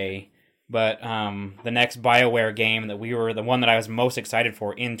 Fuck EA. But the next BioWare game the one that I was most excited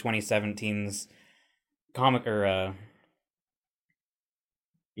for in 2017's comic or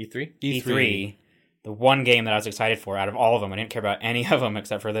E3, the one game that I was excited for out of all of them, I didn't care about any of them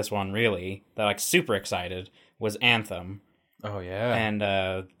except for this one really, that like super excited, was Anthem. Oh yeah. And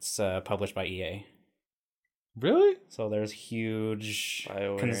it's published by EA. Really? So there's huge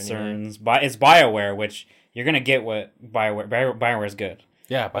BioWare concerns. It's BioWare, which you're gonna get what BioWare is good.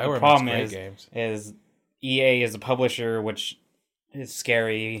 Yeah, BioWare the problem makes great games. Is EA is a publisher, which is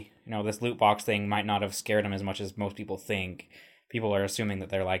scary. This loot box thing might not have scared them as much as most people think. People are assuming that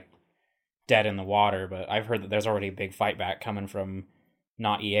they're like dead in the water, but I've heard that there's already a big fight back coming from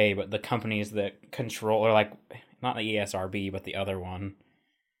not EA, but the companies that control, or like not the ESRB, but the other one.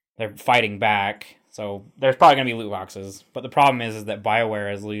 They're fighting back, so there's probably gonna be loot boxes. But the problem is that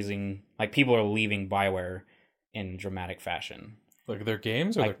BioWare is losing. Like people are leaving BioWare in dramatic fashion. Like their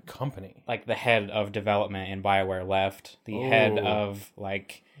games or their company? Like the head of development in BioWare left. The head of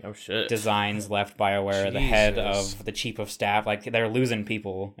designs left BioWare. Jesus. The head of the chief of staff. Like they're losing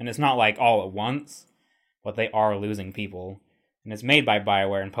people. And it's not like all at once, but they are losing people. And it's made by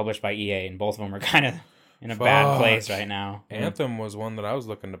BioWare and published by EA, and both of them are kind of in a bad place right now. Anthem was one that I was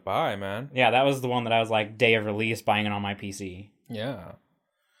looking to buy, man. Yeah, that was the one that I was like day of release buying it on my PC. Yeah.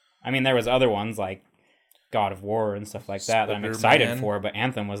 I mean, there was other ones like God of War and stuff like that I'm excited for, but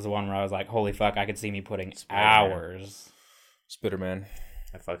Anthem was the one where I was like, holy fuck, I could see me putting hours. Spider-Man.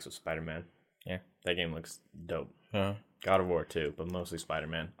 I fucks with Spider-Man. Yeah. That game looks dope. Yeah. God of War too, but mostly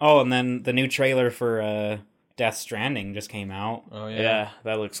Spider-Man. Oh, and then the new trailer for Death Stranding just came out. Oh, Yeah,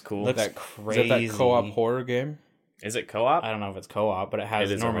 that looks cool. Looks crazy. Is that co-op horror game? Is it co-op? I don't know if it's co-op, but it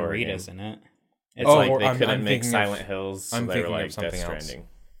has Norman Reedus in it. It's like they couldn't make Silent Hills, so they were like Death Stranding.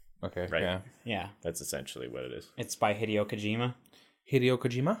 Okay, right. Yeah. That's essentially what it is. It's by Hideo Kojima. Hideo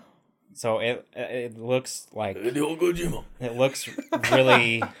Kojima? So it looks like... Hideo Kojima. It looks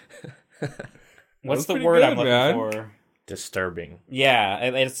really... What's the word I'm looking for? Disturbing. Yeah,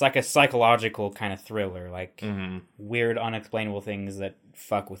 it's like a psychological kind of thriller, like weird, unexplainable things that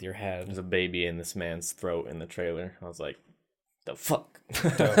fuck with your head. There's a baby in this man's throat in the trailer. I was like, the fuck?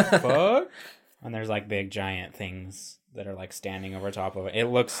 The fuck? And there's like big, giant things that are like standing over top of it. It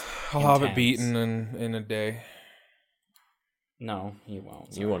looks I'll have it beaten in a day. No, you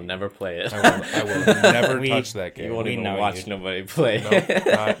won't. You will never play it. I will never touch that game. You won't even watch nobody play.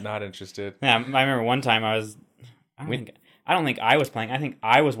 Nope, not interested. Yeah, I remember one time I don't think I was playing. I think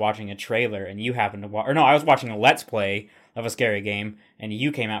I was watching a trailer and you happened to watch. Or no, I was watching a Let's Play of a scary game and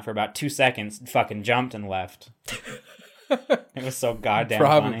you came out for about 2 seconds, fucking jumped and left. It was so goddamn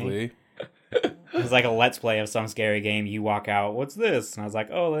funny. It was like a Let's Play of some scary game. You walk out, what's this? And I was like,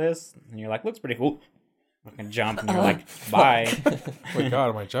 oh, this. And you're like, looks pretty cool. Fucking jump, and you're like, bye. Oh my god,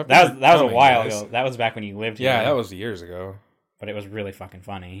 am I jumping? That was a while ago. That was back when you lived here. Yeah, that was years ago. But it was really fucking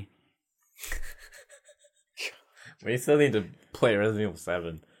funny. We still need to play Resident Evil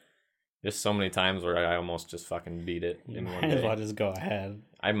 7. There's so many times where I almost just fucking beat it in one Might as day. well just go ahead.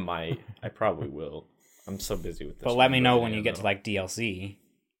 I might. I probably will. I'm so busy with this. But let me know when you get to like DLC.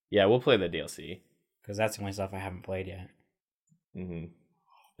 Yeah, we'll play the DLC. Because that's the only stuff I haven't played yet. Mm-hmm.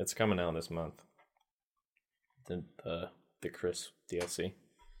 It's coming out this month. The Chris DLC.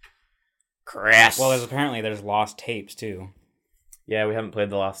 Chris! Well, there's lost tapes too. Yeah, we haven't played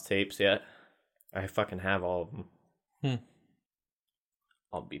the lost tapes yet. I fucking have all of them.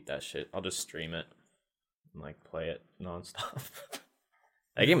 I'll beat that shit. I'll just stream it and like play it nonstop.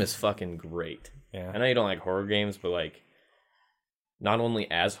 That game is fucking great. Yeah. I know you don't like horror games, but like not only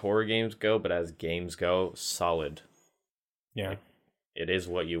as horror games go, but as games go, solid. Yeah. Like, it is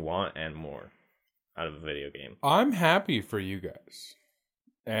what you want and more out of a video game. I'm happy for you guys.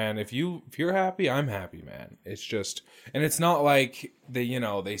 And if you're happy, I'm happy, man. It's just, and it's not like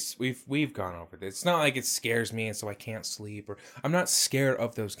we've gone over this. It's not like it scares me and so I can't sleep, or I'm not scared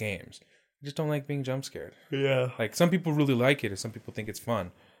of those games. I just don't like being jump scared. Yeah. Like some people really like it and some people think it's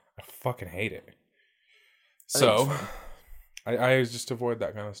fun. I fucking hate it. So I just avoid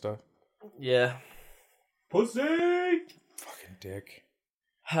that kind of stuff. Yeah. Pussy! Fucking dick.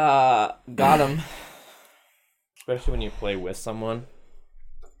 Got him. Especially when you play with someone.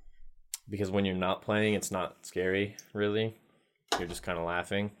 Because when you're not playing, it's not scary, really. You're just kind of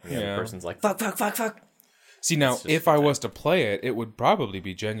laughing. And the other person's like, fuck, fuck, fuck, fuck. See, now, if I was to play it would probably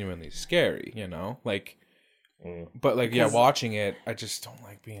be genuinely scary, you know? Like, but like, because, watching it, I just don't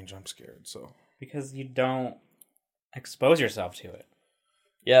like being jump scared, so. Because you don't expose yourself to it.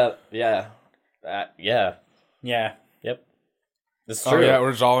 Yeah. Yeah. Yep. That's true. Oh, yeah,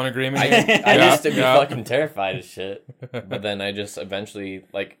 we're just all in agreement. I used to be fucking terrified as shit. But then I just eventually,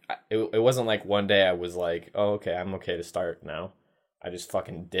 like, it wasn't like one day I was like, oh, okay, I'm okay to start now. I just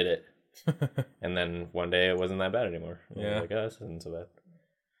fucking did it. And then one day it wasn't that bad anymore. I was like, oh, this isn't so bad.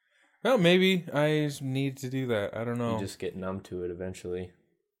 Well, maybe I need to do that. I don't know. You just get numb to it eventually.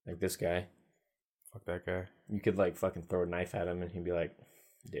 Like this guy. Fuck that guy. You could, like, fucking throw a knife at him and he'd be like,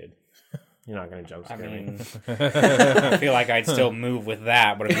 dude, you're not going to jump scare me. I feel like I'd still move with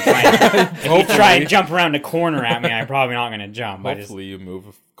that, but if you try and jump around a corner at me, I'm probably not going to jump. Hopefully you move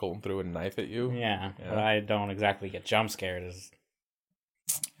if Colton threw a knife at you. Yeah, but I don't exactly get jump scared.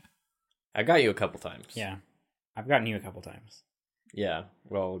 I got you a couple times. Yeah, I've gotten you a couple times. Yeah,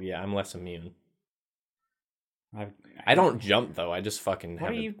 well, yeah, I'm less immune. I don't jump, though. I just fucking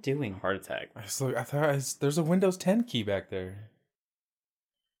have a doing? Heart attack. I thought there's a Windows 10 key back there.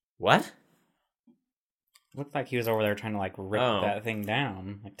 What? Looked like he was over there trying to like rip that thing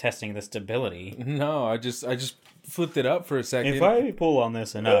down, like testing the stability. No, I just flipped it up for a second. If I pull on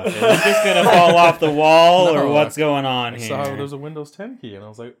this enough, is it just gonna fall off the wall, or what's going on here? I saw there's a Windows 10 key, and I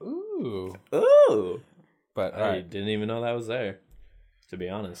was like, ooh. But I didn't even know that was there. To be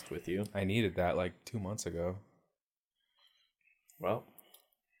honest with you, I needed that like 2 months ago. Well,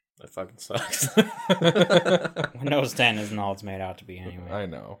 that fucking sucks. Windows 10 isn't all it's made out to be anyway. I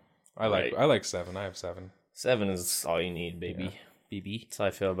know. I like 7. I have 7. 7 is all you need, baby. Yeah. BB. That's how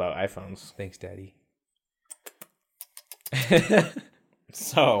I feel about iPhones. Thanks, Daddy.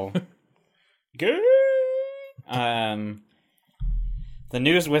 So, good. The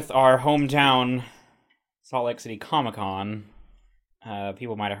news with our hometown Salt Lake City Comic-Con.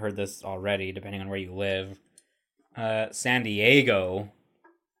 People might have heard this already, depending on where you live. San Diego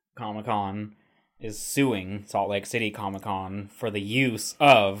Comic-Con is suing Salt Lake City Comic-Con for the use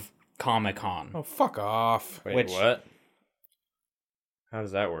of Comic-Con. Oh, fuck off. Wait, what? How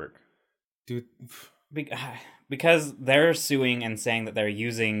does that work? Dude. Because they're suing and saying that they're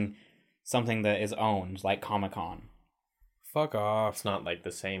using something that is owned, like Comic-Con. Fuck off. It's not like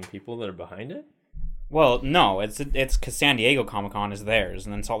the same people that are behind it? Well, no, it's because San Diego Comic-Con is theirs,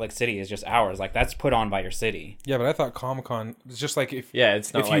 and then Salt Lake City is just ours. Like, that's put on by your city. Yeah, but I thought Comic-Con is just like if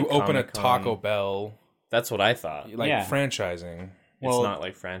it's not if like you open Comic-Con. a Taco Bell. That's what I thought. Like Yeah. franchising. Well, it's not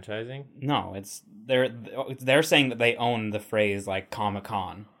like franchising? No, it's they're saying that they own the phrase like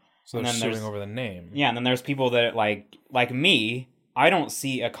Comic-Con. So And they're then suing there's- over the name. Yeah, and then there's people that like me, I don't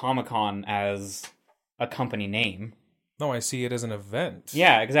see a Comic-Con as a company name. No, I see it as an event.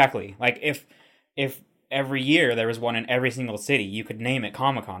 Yeah, exactly. Like if every year there was one in every single city, you could name it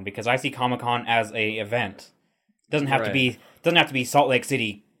Comic-Con because I see Comic-Con as a event. It doesn't have to be Salt Lake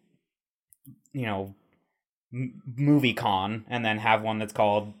City, movie con, and then have one that's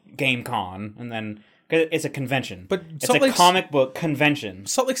called Game Con, and then cause it's a convention. But it's Salt a Lake- comic book convention.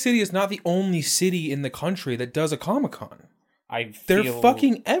 Salt Lake City is not the only city in the country that does a Comic-Con. They're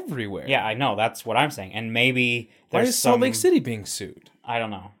fucking everywhere. Yeah, I know. That's what I'm saying. And maybe Why there's is Salt Lake City being sued? I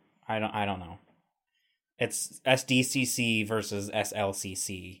don't know. I don't know. It's SDCC versus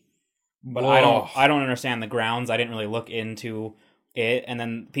SLCC. But Whoa. I don't understand the grounds. I didn't really look into it. And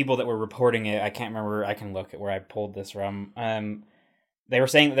then people that were reporting it, I can't remember. I can look at where I pulled this from. They were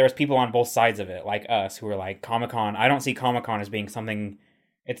saying that there was people on both sides of it, like us, who were like, Comic-Con. I don't see Comic-Con as being something.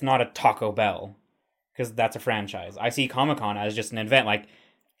 It's not a Taco Bell because that's a franchise. I see Comic-Con as just an event. Like,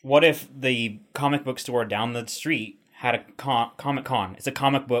 what if the comic book store down the street had a Comic-Con? It's a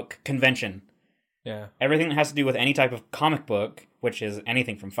comic book convention. Yeah. Everything that has to do with any type of comic book, which is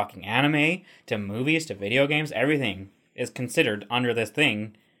anything from fucking anime to movies to video games, everything is considered under this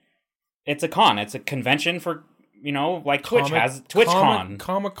thing. It's a con. It's a convention for, like Twitch has TwitchCon.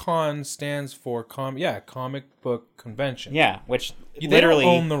 Comic-Con stands for comic book convention. Yeah, which They literally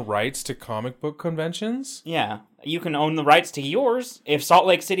don't own the rights to comic book conventions. Yeah, you can own the rights to yours. If Salt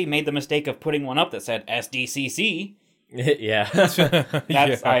Lake City made the mistake of putting one up that said SDCC, Yeah.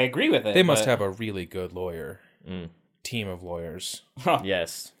 I agree with it. They must have a really good lawyer team of lawyers.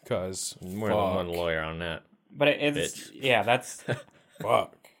 Yes. Because More than one lawyer on that. But it's Bitch. that's.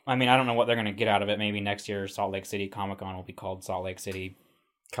 fuck. I mean, I don't know what they're gonna get out of it. Maybe next year Salt Lake City Comic Con will be called Salt Lake City.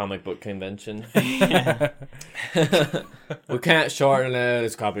 Comic book convention. We can't shorten it.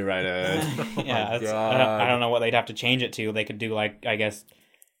 It's copyrighted. Yeah, I don't know what they'd have to change it to. They could do like I guess,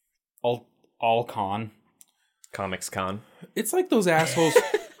 all con. Comics Con. It's like those assholes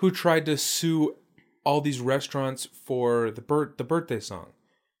who tried to sue all these restaurants for the birthday song.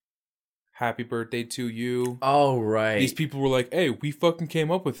 Happy birthday to you. Oh, right. These people were like, hey, we fucking came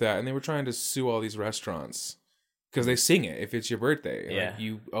up with that. And they were trying to sue all these restaurants. Because they sing it if it's your birthday. Yeah. Like,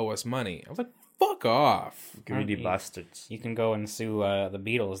 you owe us money. I was like, fuck off. Greedy bastards. You can go and sue the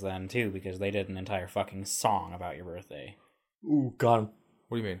Beatles then too because they did an entire fucking song about your birthday. Ooh, God.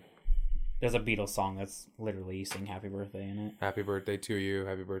 What do you mean? There's a Beatles song that's literally you sing happy birthday in it. Happy birthday to you.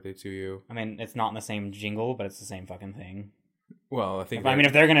 Happy birthday to you. I mean, it's not in the same jingle, but it's the same fucking thing. Well, I think...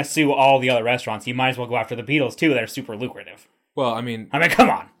 If they're going to sue all the other restaurants, you might as well go after the Beatles, too. They're super lucrative. Well, I mean,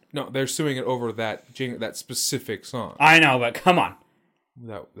 come on. no, they're suing it over that specific song. I know, but come on.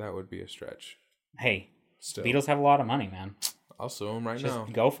 That would be a stretch. Hey, Still. Beatles have a lot of money, man. I'll sue them right Just now.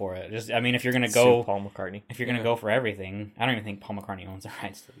 go for it. If you're going to Sue go... Paul McCartney. If you're going to go for everything... I don't even think Paul McCartney owns the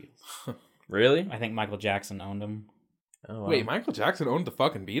rights to the Beatles. Really? I think Michael Jackson owned them. Oh, wow. Wait, Michael Jackson owned the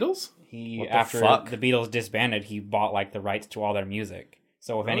fucking Beatles? What the After fuck? the Beatles disbanded, he bought like the rights to all their music.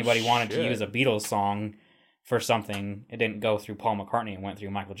 So if anybody wanted to shit. use a Beatles song for something, it didn't go through Paul McCartney. It went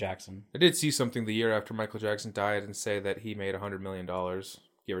through Michael Jackson. I did see something the year after Michael Jackson died and say that he made $100 million,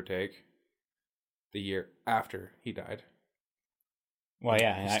 give or take, the year after he died. Well,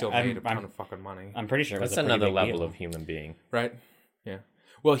 yeah, He still made a ton of fucking money. I'm pretty sure it was That's a pretty another big level deal. of human being. Right? Yeah.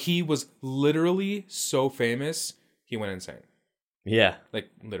 Well, he was literally so famous, he went insane. Yeah. Like,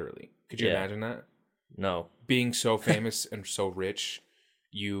 literally. Could you Yeah. imagine that? No. Being so famous and so rich,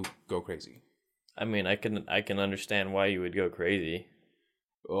 you go crazy. I mean, I can understand why you would go crazy.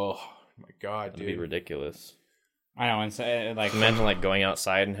 Oh, my God, That'd be dude. ridiculous. I know, and so, like Imagine like going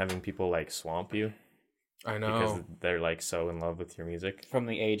outside and having people like swamp you. I because know. they're like so in love with your music. From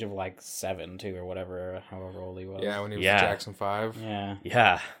the age of like 7 too, or whatever, however old he was. Yeah, when he was Yeah. Jackson 5. Yeah.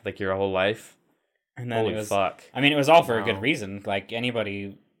 Yeah, like your whole life. And then Holy it was, fuck! I mean, it was all for a Wow. good reason. Like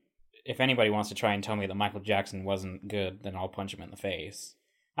if anybody wants to try and tell me that Michael Jackson wasn't good, then I'll punch him in the face.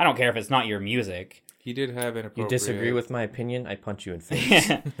 I don't care if it's not your music. He did have inappropriate... You disagree with my opinion? I punch you in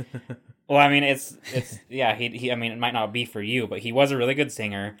face. Well, I mean, it's yeah. He I mean, it might not be for you, but he was a really good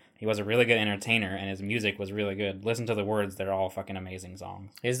singer. He was a really good entertainer, and his music was really good. Listen to the words; they're all fucking amazing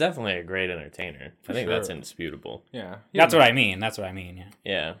songs. He's definitely a great entertainer. I think that's indisputable. Yeah. That's what I mean. That's what I mean. Yeah.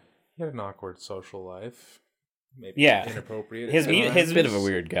 Yeah. He had an awkward social life. Maybe Yeah. inappropriate. His He's a bit of a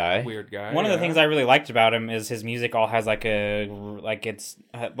weird guy. Weird guy. One of the things I really liked about him is his music all has like it's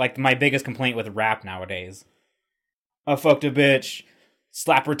like my biggest complaint with rap nowadays. I fucked a bitch,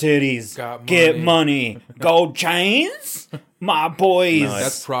 slap her titties, Got get money. money, gold chains, my boys. No,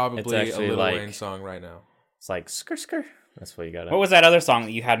 That's probably a actually Lil like- Wayne song right now. It's like skr. That's what you got. What was that other song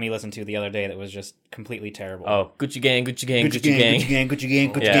that you had me listen to the other day that was just completely terrible? Oh, Gucci gang, Gucci gang, Gucci Gucci gang. Gucci gang, Gucci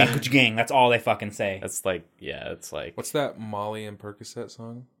gang, Gucci Yeah. gang, Gucci gang. That's all they fucking say. That's like, yeah, it's like, What's that Molly and Percocet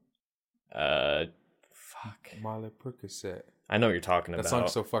song? fuck. Molly Percocet. I know what you're talking That about.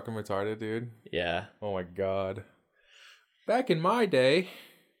 song's so fucking retarded, dude. Yeah. Oh my god. Back in my day,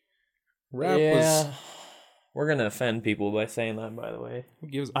 rap was... We're gonna offend people by saying that, by the way. Who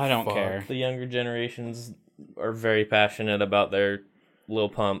gives a I don't fuck? care. The younger generations are very passionate about their Lil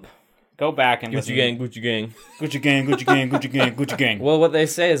Pump. Go back and Gucci listen. gang, Gucci gang. Gucci gang, Gucci gang, Gucci gang, Gucci gang. Well, what they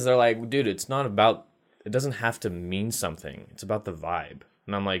say is they're like, dude, it's not about, it doesn't have to mean something. It's about the vibe.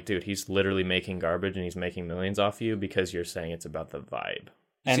 And I'm like, dude, he's literally making garbage and he's making millions off you because you're saying it's about the vibe.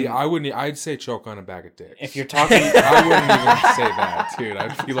 And See, I wouldn't... I'd say choke on a bag of dicks. if you're talking, I wouldn't even say that, dude.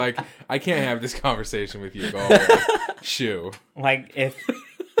 I'd be like, I can't have this conversation with you. Go away. Shoo. like if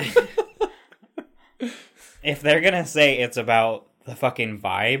they're gonna say it's about the fucking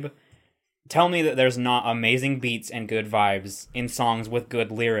vibe, tell me that there's not amazing beats and good vibes in songs with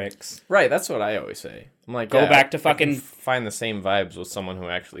good lyrics. Right, that's what I always say. I'm like, Go back to I can fucking- find the same vibes with someone who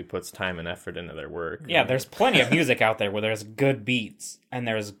actually puts time and effort into their work. Yeah, there's plenty of music out there where there's good beats and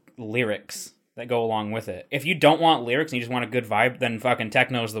there's lyrics that go along with it. If you don't want lyrics and you just want a good vibe, then fucking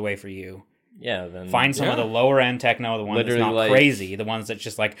techno's the way for you. Yeah, then Find some of the lower end techno, the one that's Literally, not like- crazy, the ones that's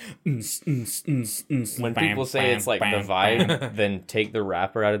just like. when people say it's like the vibe, then take the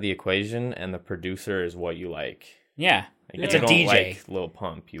rapper out of the equation and the producer is what you like. Yeah, Like, it's you a don't DJ. like Lil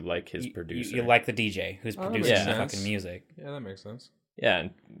Pump, you like his You- producer. You like the DJ who's Oh, that producing makes the sense. fucking music. Yeah, that makes sense. yeah,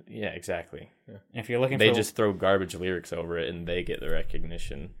 exactly. And if you're looking They for just throw garbage lyrics over it and they get the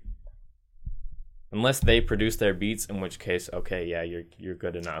recognition. Unless they produce their beats, in which case, okay, yeah, you're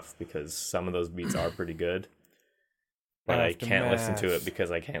good enough because some of those beats are pretty good. But I can't listen to it because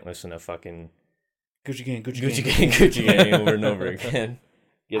I can't listen to fucking Gucci gang, Gucci, Gucci gang. gang, Gucci gang over and over again.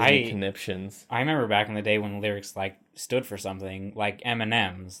 Gives me I- conniptions. I remember back in the day when lyrics like stood for something, like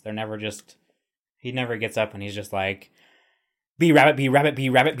Eminem's. They're never just. He never gets up and he's just like, "Be rabbit, be rabbit, be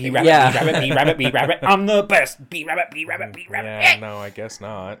rabbit, be rabbit, Yeah. be rabbit, be rabbit, be rabbit. I'm the best. Be rabbit, be rabbit, be rabbit." Yeah, no, I guess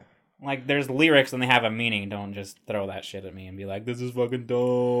not. Like there's lyrics and they have a meaning. Don't just throw that shit at me and be like, "This is fucking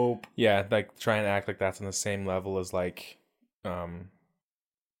dope." Yeah, like try and act like that's on the same level as like,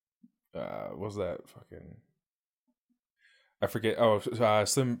 what was that fucking? I forget. Oh,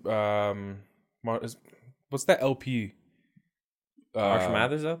 Slim. What's that LP? Marshall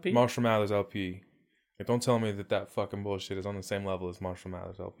Mathers LP? Marshall Mathers LP. Like, don't tell me that fucking bullshit is on the same level as Marshall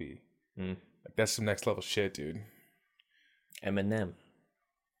Mathers LP. Mm. Like, that's some next level shit, dude. Eminem.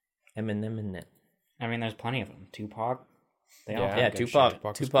 I mean, there's plenty of them. Tupac. They all Yeah. have Yeah, good Tupac. shit.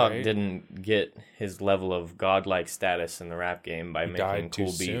 Tupac was Tupac great. didn't get his level of godlike status in the rap game by He making died too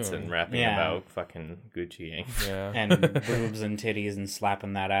cool beats soon. and rapping Yeah. about fucking Gucci gang. Yeah. And boobs and titties and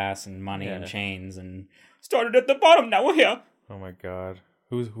slapping that ass and money and Yeah. chains and started at the bottom, now we're here. Oh my god.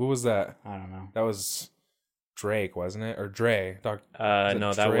 Who was that? I don't know. That was Drake, wasn't it? Or Dre? Was it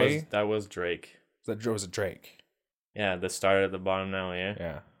No, Dre? that was Drake. Was it Drake? Yeah, the start at the bottom now. Yeah,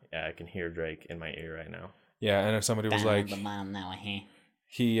 Yeah. yeah, I can hear Drake in my ear right now. Yeah, and if somebody was like,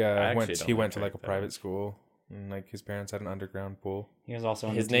 he actually don't he went like to like a Drake, though. private school, and like his parents had an underground pool. He was also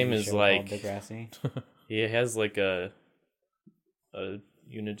on His the TV name is show like- called Degrassi. He has like a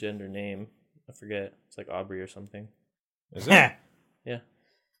unigender name. I forget. It's like Aubrey or something. Is it? Yeah,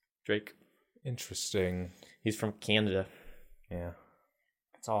 Drake. Interesting. He's from Canada. Yeah.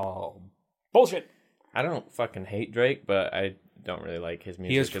 It's all bullshit. I don't fucking hate Drake, but I don't really like his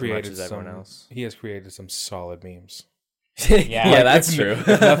He has music as much created as everyone some. else. He has created some solid memes. Yeah, that's true.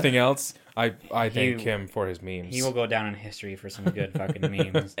 If nothing else, I thank him for his memes. He will go down in history for some good fucking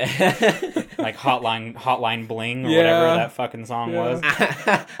memes. Like Hotline Bling or whatever that fucking song was.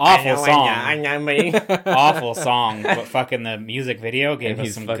 Awful song. Awful song, but fucking the music video gave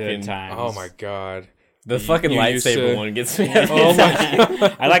us some good times. Oh my god. The fucking lightsaber one gets me. Oh my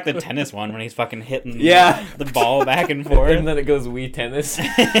god. I like the tennis one when he's fucking hitting the ball back and forth. And then it goes Wii Tennis.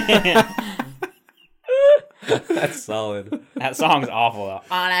 That's solid. That song's awful though.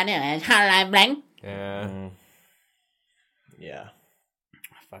 All I do is Hotline Bling. Yeah. Yeah.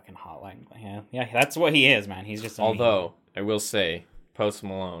 Fucking Hotline Bling. Yeah, that's what he is, man. He's just Although, I will say, Post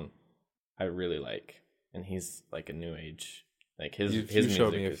Malone, I really like. And he's like a new age. Like his music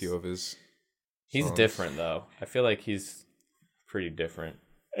showed me a few of his He's songs. different though. I feel like he's pretty different.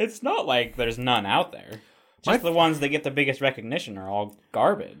 It's not like there's none out there. Just the ones that get the biggest recognition are all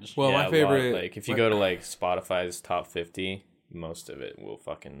garbage. Well, my favorite... Like, if you go to, like, Spotify's top 50, most of it will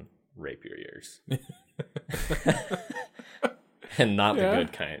fucking rape your ears. And not the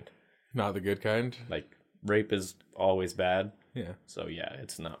good kind. Not the good kind? Like, rape is always bad. Yeah. So, yeah,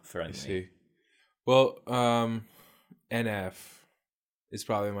 it's not friendly. I see. Well, NF is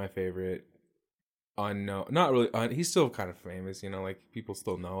probably my favorite. Not really. He's still kind of famous, like, people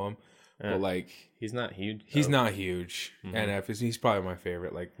still know him. But like he's not huge. He's not huge. NF he's probably my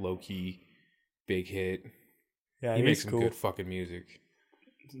favorite, like low key, big hit. Yeah, he makes some good fucking music.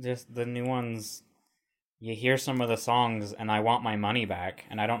 Just the new ones, you hear some of the songs, and I want my money back,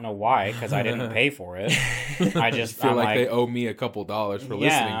 and I don't know why because I didn't pay for it. I just feel like they owe me a couple dollars for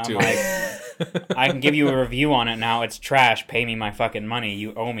listening to it. I can give you a review on it now. It's trash. Pay me my fucking money.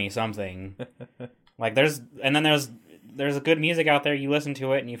 You owe me something. Like there's a good music out there, you listen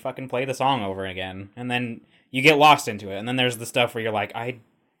to it, and you fucking play the song over again. And then you get lost into it. And then there's the stuff where you're like, I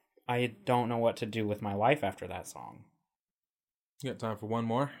don't know what to do with my life after that song. You got time for one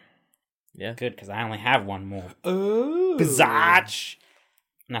more? Yeah. Good, because I only have one more. Oh. Bizatch!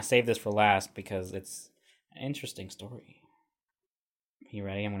 And I saved this for last because it's an interesting story. You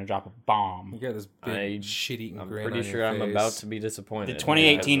ready? I'm going to drop a bomb. You got this big shit-eating grin on your face. I'm pretty sure I'm about to be disappointed. The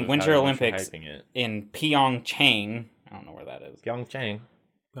 2018 Winter Olympics in Pyeongchang. I don't know where that is. Pyeongchang?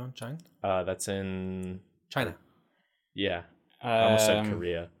 That's in... China. Yeah. I almost said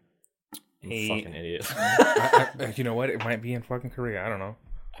Korea. I'm a fucking idiot. You know what? It might be in fucking Korea. I don't know.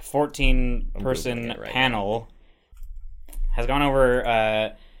 A 14-person panel has gone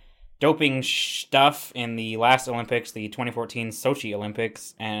over... doping stuff in the last Olympics, the 2014 Sochi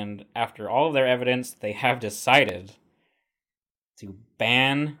Olympics, and after all of their evidence, they have decided to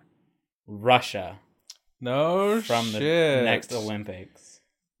ban Russia from the next Olympics.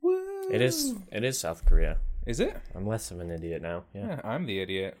 What? It is South Korea. Is it? I'm less of an idiot now. Yeah, I'm the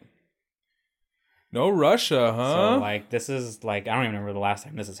idiot. No Russia, huh? So, like, this is, like, I don't even remember the last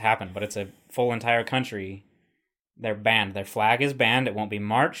time this has happened, but it's a full entire country. They're banned. Their flag is banned. It won't be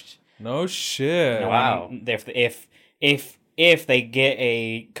marched. No shit. Wow. If they get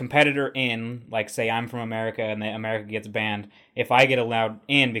a competitor in, like say I'm from America and America gets banned, if I get allowed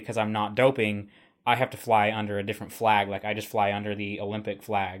in because I'm not doping, I have to fly under a different flag. Like I just fly under the Olympic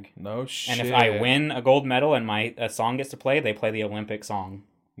flag. No shit. And if I win a gold medal and a song gets to play, they play the Olympic song.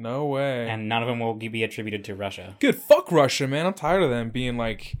 No way. And none of them will be attributed to Russia. Good. Fuck Russia, man. I'm tired of them being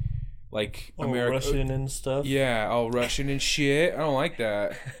like America, Russian and stuff. Yeah, all Russian and shit. I don't like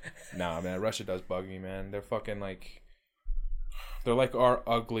that. Nah, man, Russia does bug me, man. They're fucking they're like our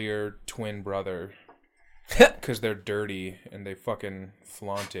uglier twin brother, because they're dirty and they fucking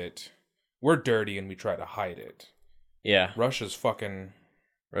flaunt it. We're dirty and we try to hide it. Yeah, Russia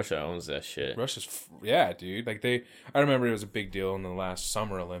owns that shit. Yeah, dude. Like I remember it was a big deal in the last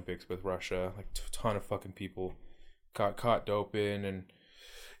Summer Olympics with Russia. Like a ton of fucking people got caught doping and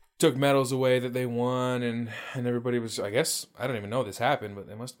took medals away that they won, and everybody was, I guess, I don't even know this happened, but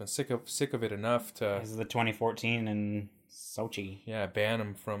they must have been sick of it enough to... This is the 2014 in Sochi. Yeah, ban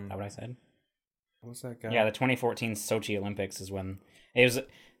them from... Is that what I said? What's that guy? Yeah, the 2014 Sochi Olympics is when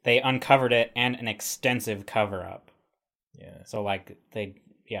they uncovered it and an extensive cover-up. Yeah. So, like, they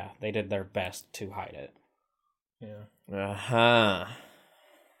did their best to hide it. Yeah. Uh-huh.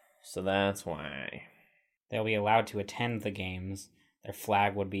 So that's why. They'll be allowed to attend the games. Their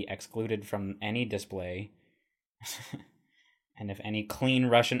flag would be excluded from any display. And if any clean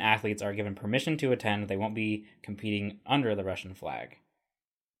Russian athletes are given permission to attend, they won't be competing under the Russian flag.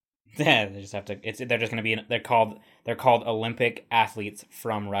 Yeah, they just have to. They're just going to be. They're called Olympic athletes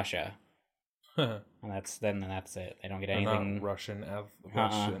from Russia. And that's it. They don't get anything. Not Russian.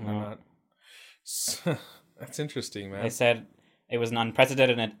 Russian. No. That's interesting, man. They said it was an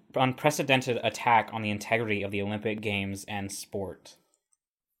unprecedented attack on the integrity of the Olympic Games and sport.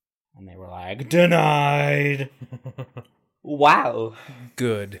 And they were like, denied. Wow.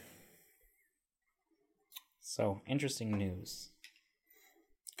 Good. So, interesting news.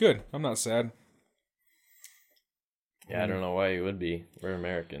 Good. I'm not sad. Yeah, I don't know why you would be. We're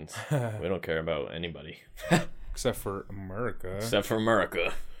Americans. We don't care about anybody. Except for America. Except for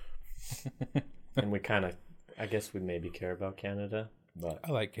America. And we kind of, I guess we maybe care about Canada, but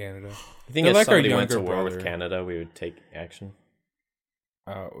I like Canada. I think They're if like our somebody went to younger war brother. with Canada, we would take action.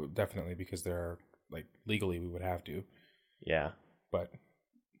 Definitely, because there are, like, legally we would have to. Yeah. But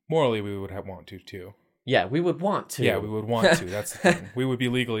morally we would want to, too. Yeah, we would want to. Yeah, we would want to. That's the thing. We would be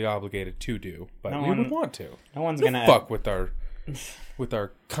legally obligated to do, but we would want to. No one's gonna fuck with our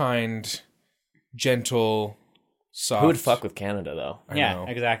kind, gentle, soft. Who would fuck with Canada, though? I Yeah, know.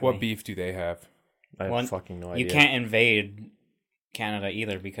 exactly. What beef do they have? I have fucking no idea. You can't invade Canada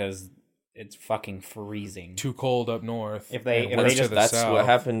either because it's fucking freezing. Too cold up north. If they worse to just- the That's south. what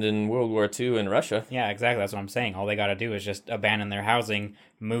happened in World War II in Russia. Yeah, exactly. That's what I'm saying. All they got to do is just abandon their housing,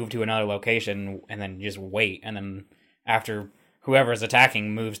 move to another location, and then just wait. And then after whoever's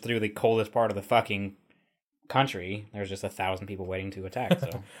attacking moves through the coldest part of the fucking country, there's just 1,000 people waiting to attack.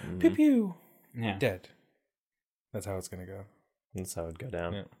 So, Pew pew. yeah. Dead. That's how it's gonna go. That's how it'd go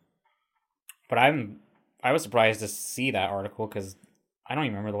down. Yeah. But I was surprised to see that article because I don't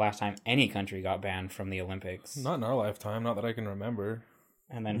even remember the last time any country got banned from the Olympics. Not in our lifetime. Not that I can remember.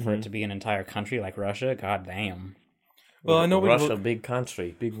 And then for it to be an entire country like Russia, god damn. Well, I know Russia, big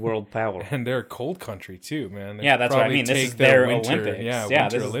country, big world power. and they're a cold country too, man. They Yeah, that's what I probably mean. This take is their winter, Olympics. Yeah, Yeah,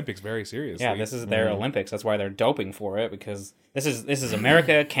 winter this is- Olympics very seriously. Yeah, this is their Olympics. That's why they're doping for it because this is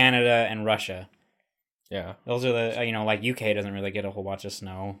America, Canada, and Russia. Yeah. Those are the like UK doesn't really get a whole bunch of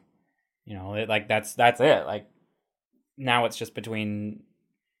snow. That's it. Like now it's just between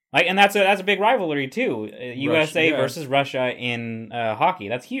and that's a big rivalry too. USA yeah. versus Russia in hockey.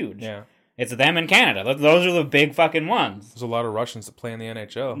 That's huge. Yeah. It's them and Canada. Those are the big fucking ones. There's a lot of Russians that play in the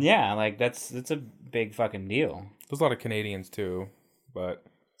NHL. Yeah, like that's a big fucking deal. There's a lot of Canadians too, but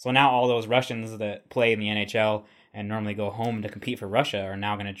So now all those Russians that play in the NHL and normally go home to compete for Russia are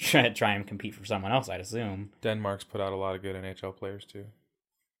now going to try and compete for someone else, I'd assume. Denmark's put out a lot of good NHL players too.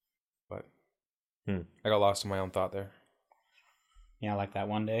 But I got lost in my own thought there. Yeah, like that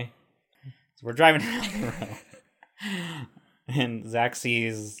one day. So we're driving down the road. And Zach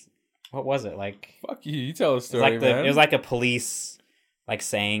sees, what was it? Like, Fuck you, you tell a story, man. it was like a police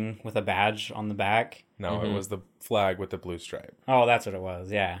saying with a badge on the back. No, it was the flag with the blue stripe. Oh, that's what it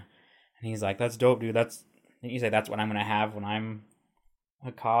was, yeah. And he's like, that's dope, dude. Didn't you say that's what I'm going to have when I'm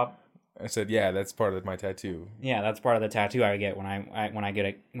a cop? I said, yeah, that's part of my tattoo. Yeah, that's part of the tattoo I get when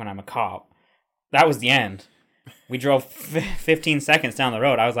I'm a cop. That was the end. We drove 15 seconds down the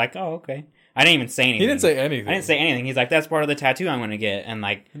road. I was like, oh, okay. I didn't even say anything. He didn't say anything. I didn't say anything. He's like, that's part of the tattoo I'm going to get. And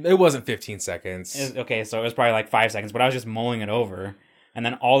like, It wasn't 15 seconds. okay, so it was probably like 5 seconds, but I was just mulling it over. And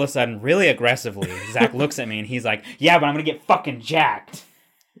then all of a sudden, really aggressively, Zach looks at me and he's like, yeah, but I'm going to get fucking jacked.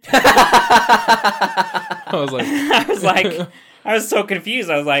 I was like, I was so confused.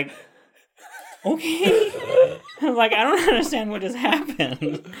 I was like, okay. I was like, I don't understand what just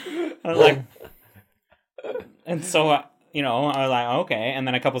happened. I was like, and so, I was like, okay. And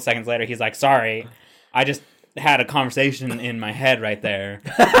then a couple seconds later, he's like, sorry, I just had a conversation in my head right there.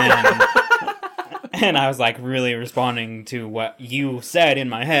 And I was like really responding to what you said in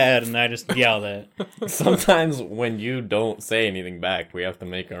my head, and I just yelled it. Sometimes when you don't say anything back, we have to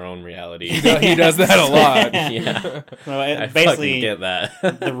make our own reality. he does that a lot. Yeah. So I basically, fucking get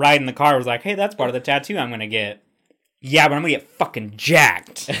that. the ride in the car was like, hey, that's part of the tattoo I'm going to get. Yeah, but I'm going to get fucking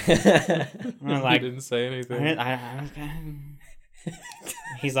jacked. And I was like, He didn't say anything.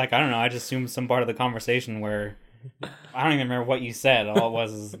 he's like, I don't know. I just assumed some part of the conversation where I don't even remember what you said. All it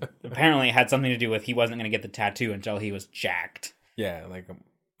was is apparently it had something to do with he wasn't going to get the tattoo until he was jacked. Yeah, like I'm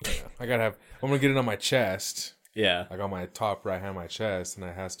gonna get it on my chest. Yeah. Like on my top right hand of my chest, and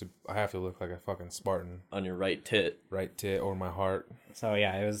I have to look like a fucking Spartan. On your right tit. Right tit or my heart. So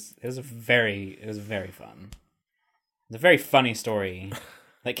yeah, it was very fun. It's a very funny story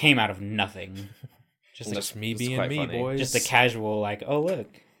that came out of nothing. Just me it's being quite me, funny. boys. Just a casual like, oh look,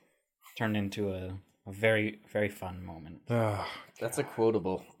 turned into a very, very fun moment. That's a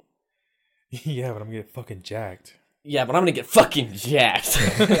quotable. Yeah, but I'm gonna get fucking jacked. Yeah, but I'm gonna get fucking jacked.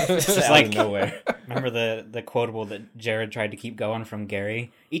 Just like- out of nowhere. Remember the quotable that Jared tried to keep going from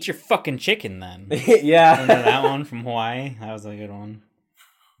Gary? Eat your fucking chicken then. Yeah. Remember that one from Hawaii? That was a good one.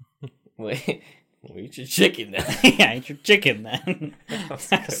 Wait, eat your chicken now. Yeah, eat your chicken then.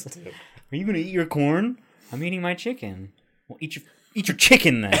 Are you gonna eat your corn? I'm eating my chicken. Well, eat your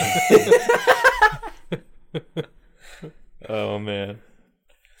chicken then. Oh man.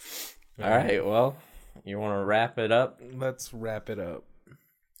 All right, well, you want to wrap it up? Let's wrap it up.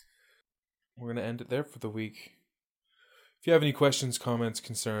 We're going to end it there for the week. If you have any questions, comments,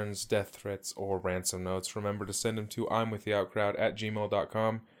 concerns, death threats, or ransom notes, remember to send them to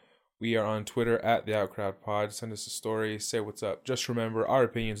imwiththeoutcrowd@gmail.com. We are on Twitter @theoutcrowdpod. Send us a story. Say what's up. Just remember, our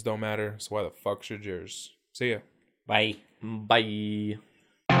opinions don't matter, so why the fuck should yours? See ya. Bye. Bye.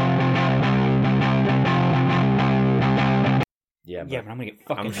 Yeah, but I'm gonna get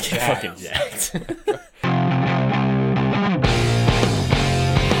fucking I'm jacked. fucking jacked.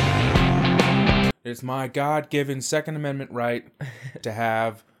 It's my God-given Second Amendment right to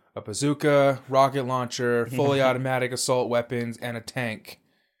have a bazooka, rocket launcher, fully automatic assault weapons, and a tank.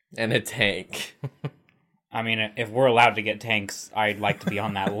 And a tank. I mean, if we're allowed to get tanks, I'd like to be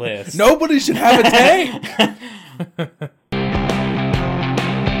on that list. Nobody should have a tank!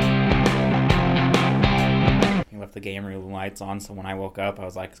 He left the game room lights on, so when I woke up, I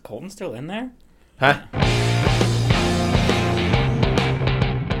was like, is Colton still in there? Huh?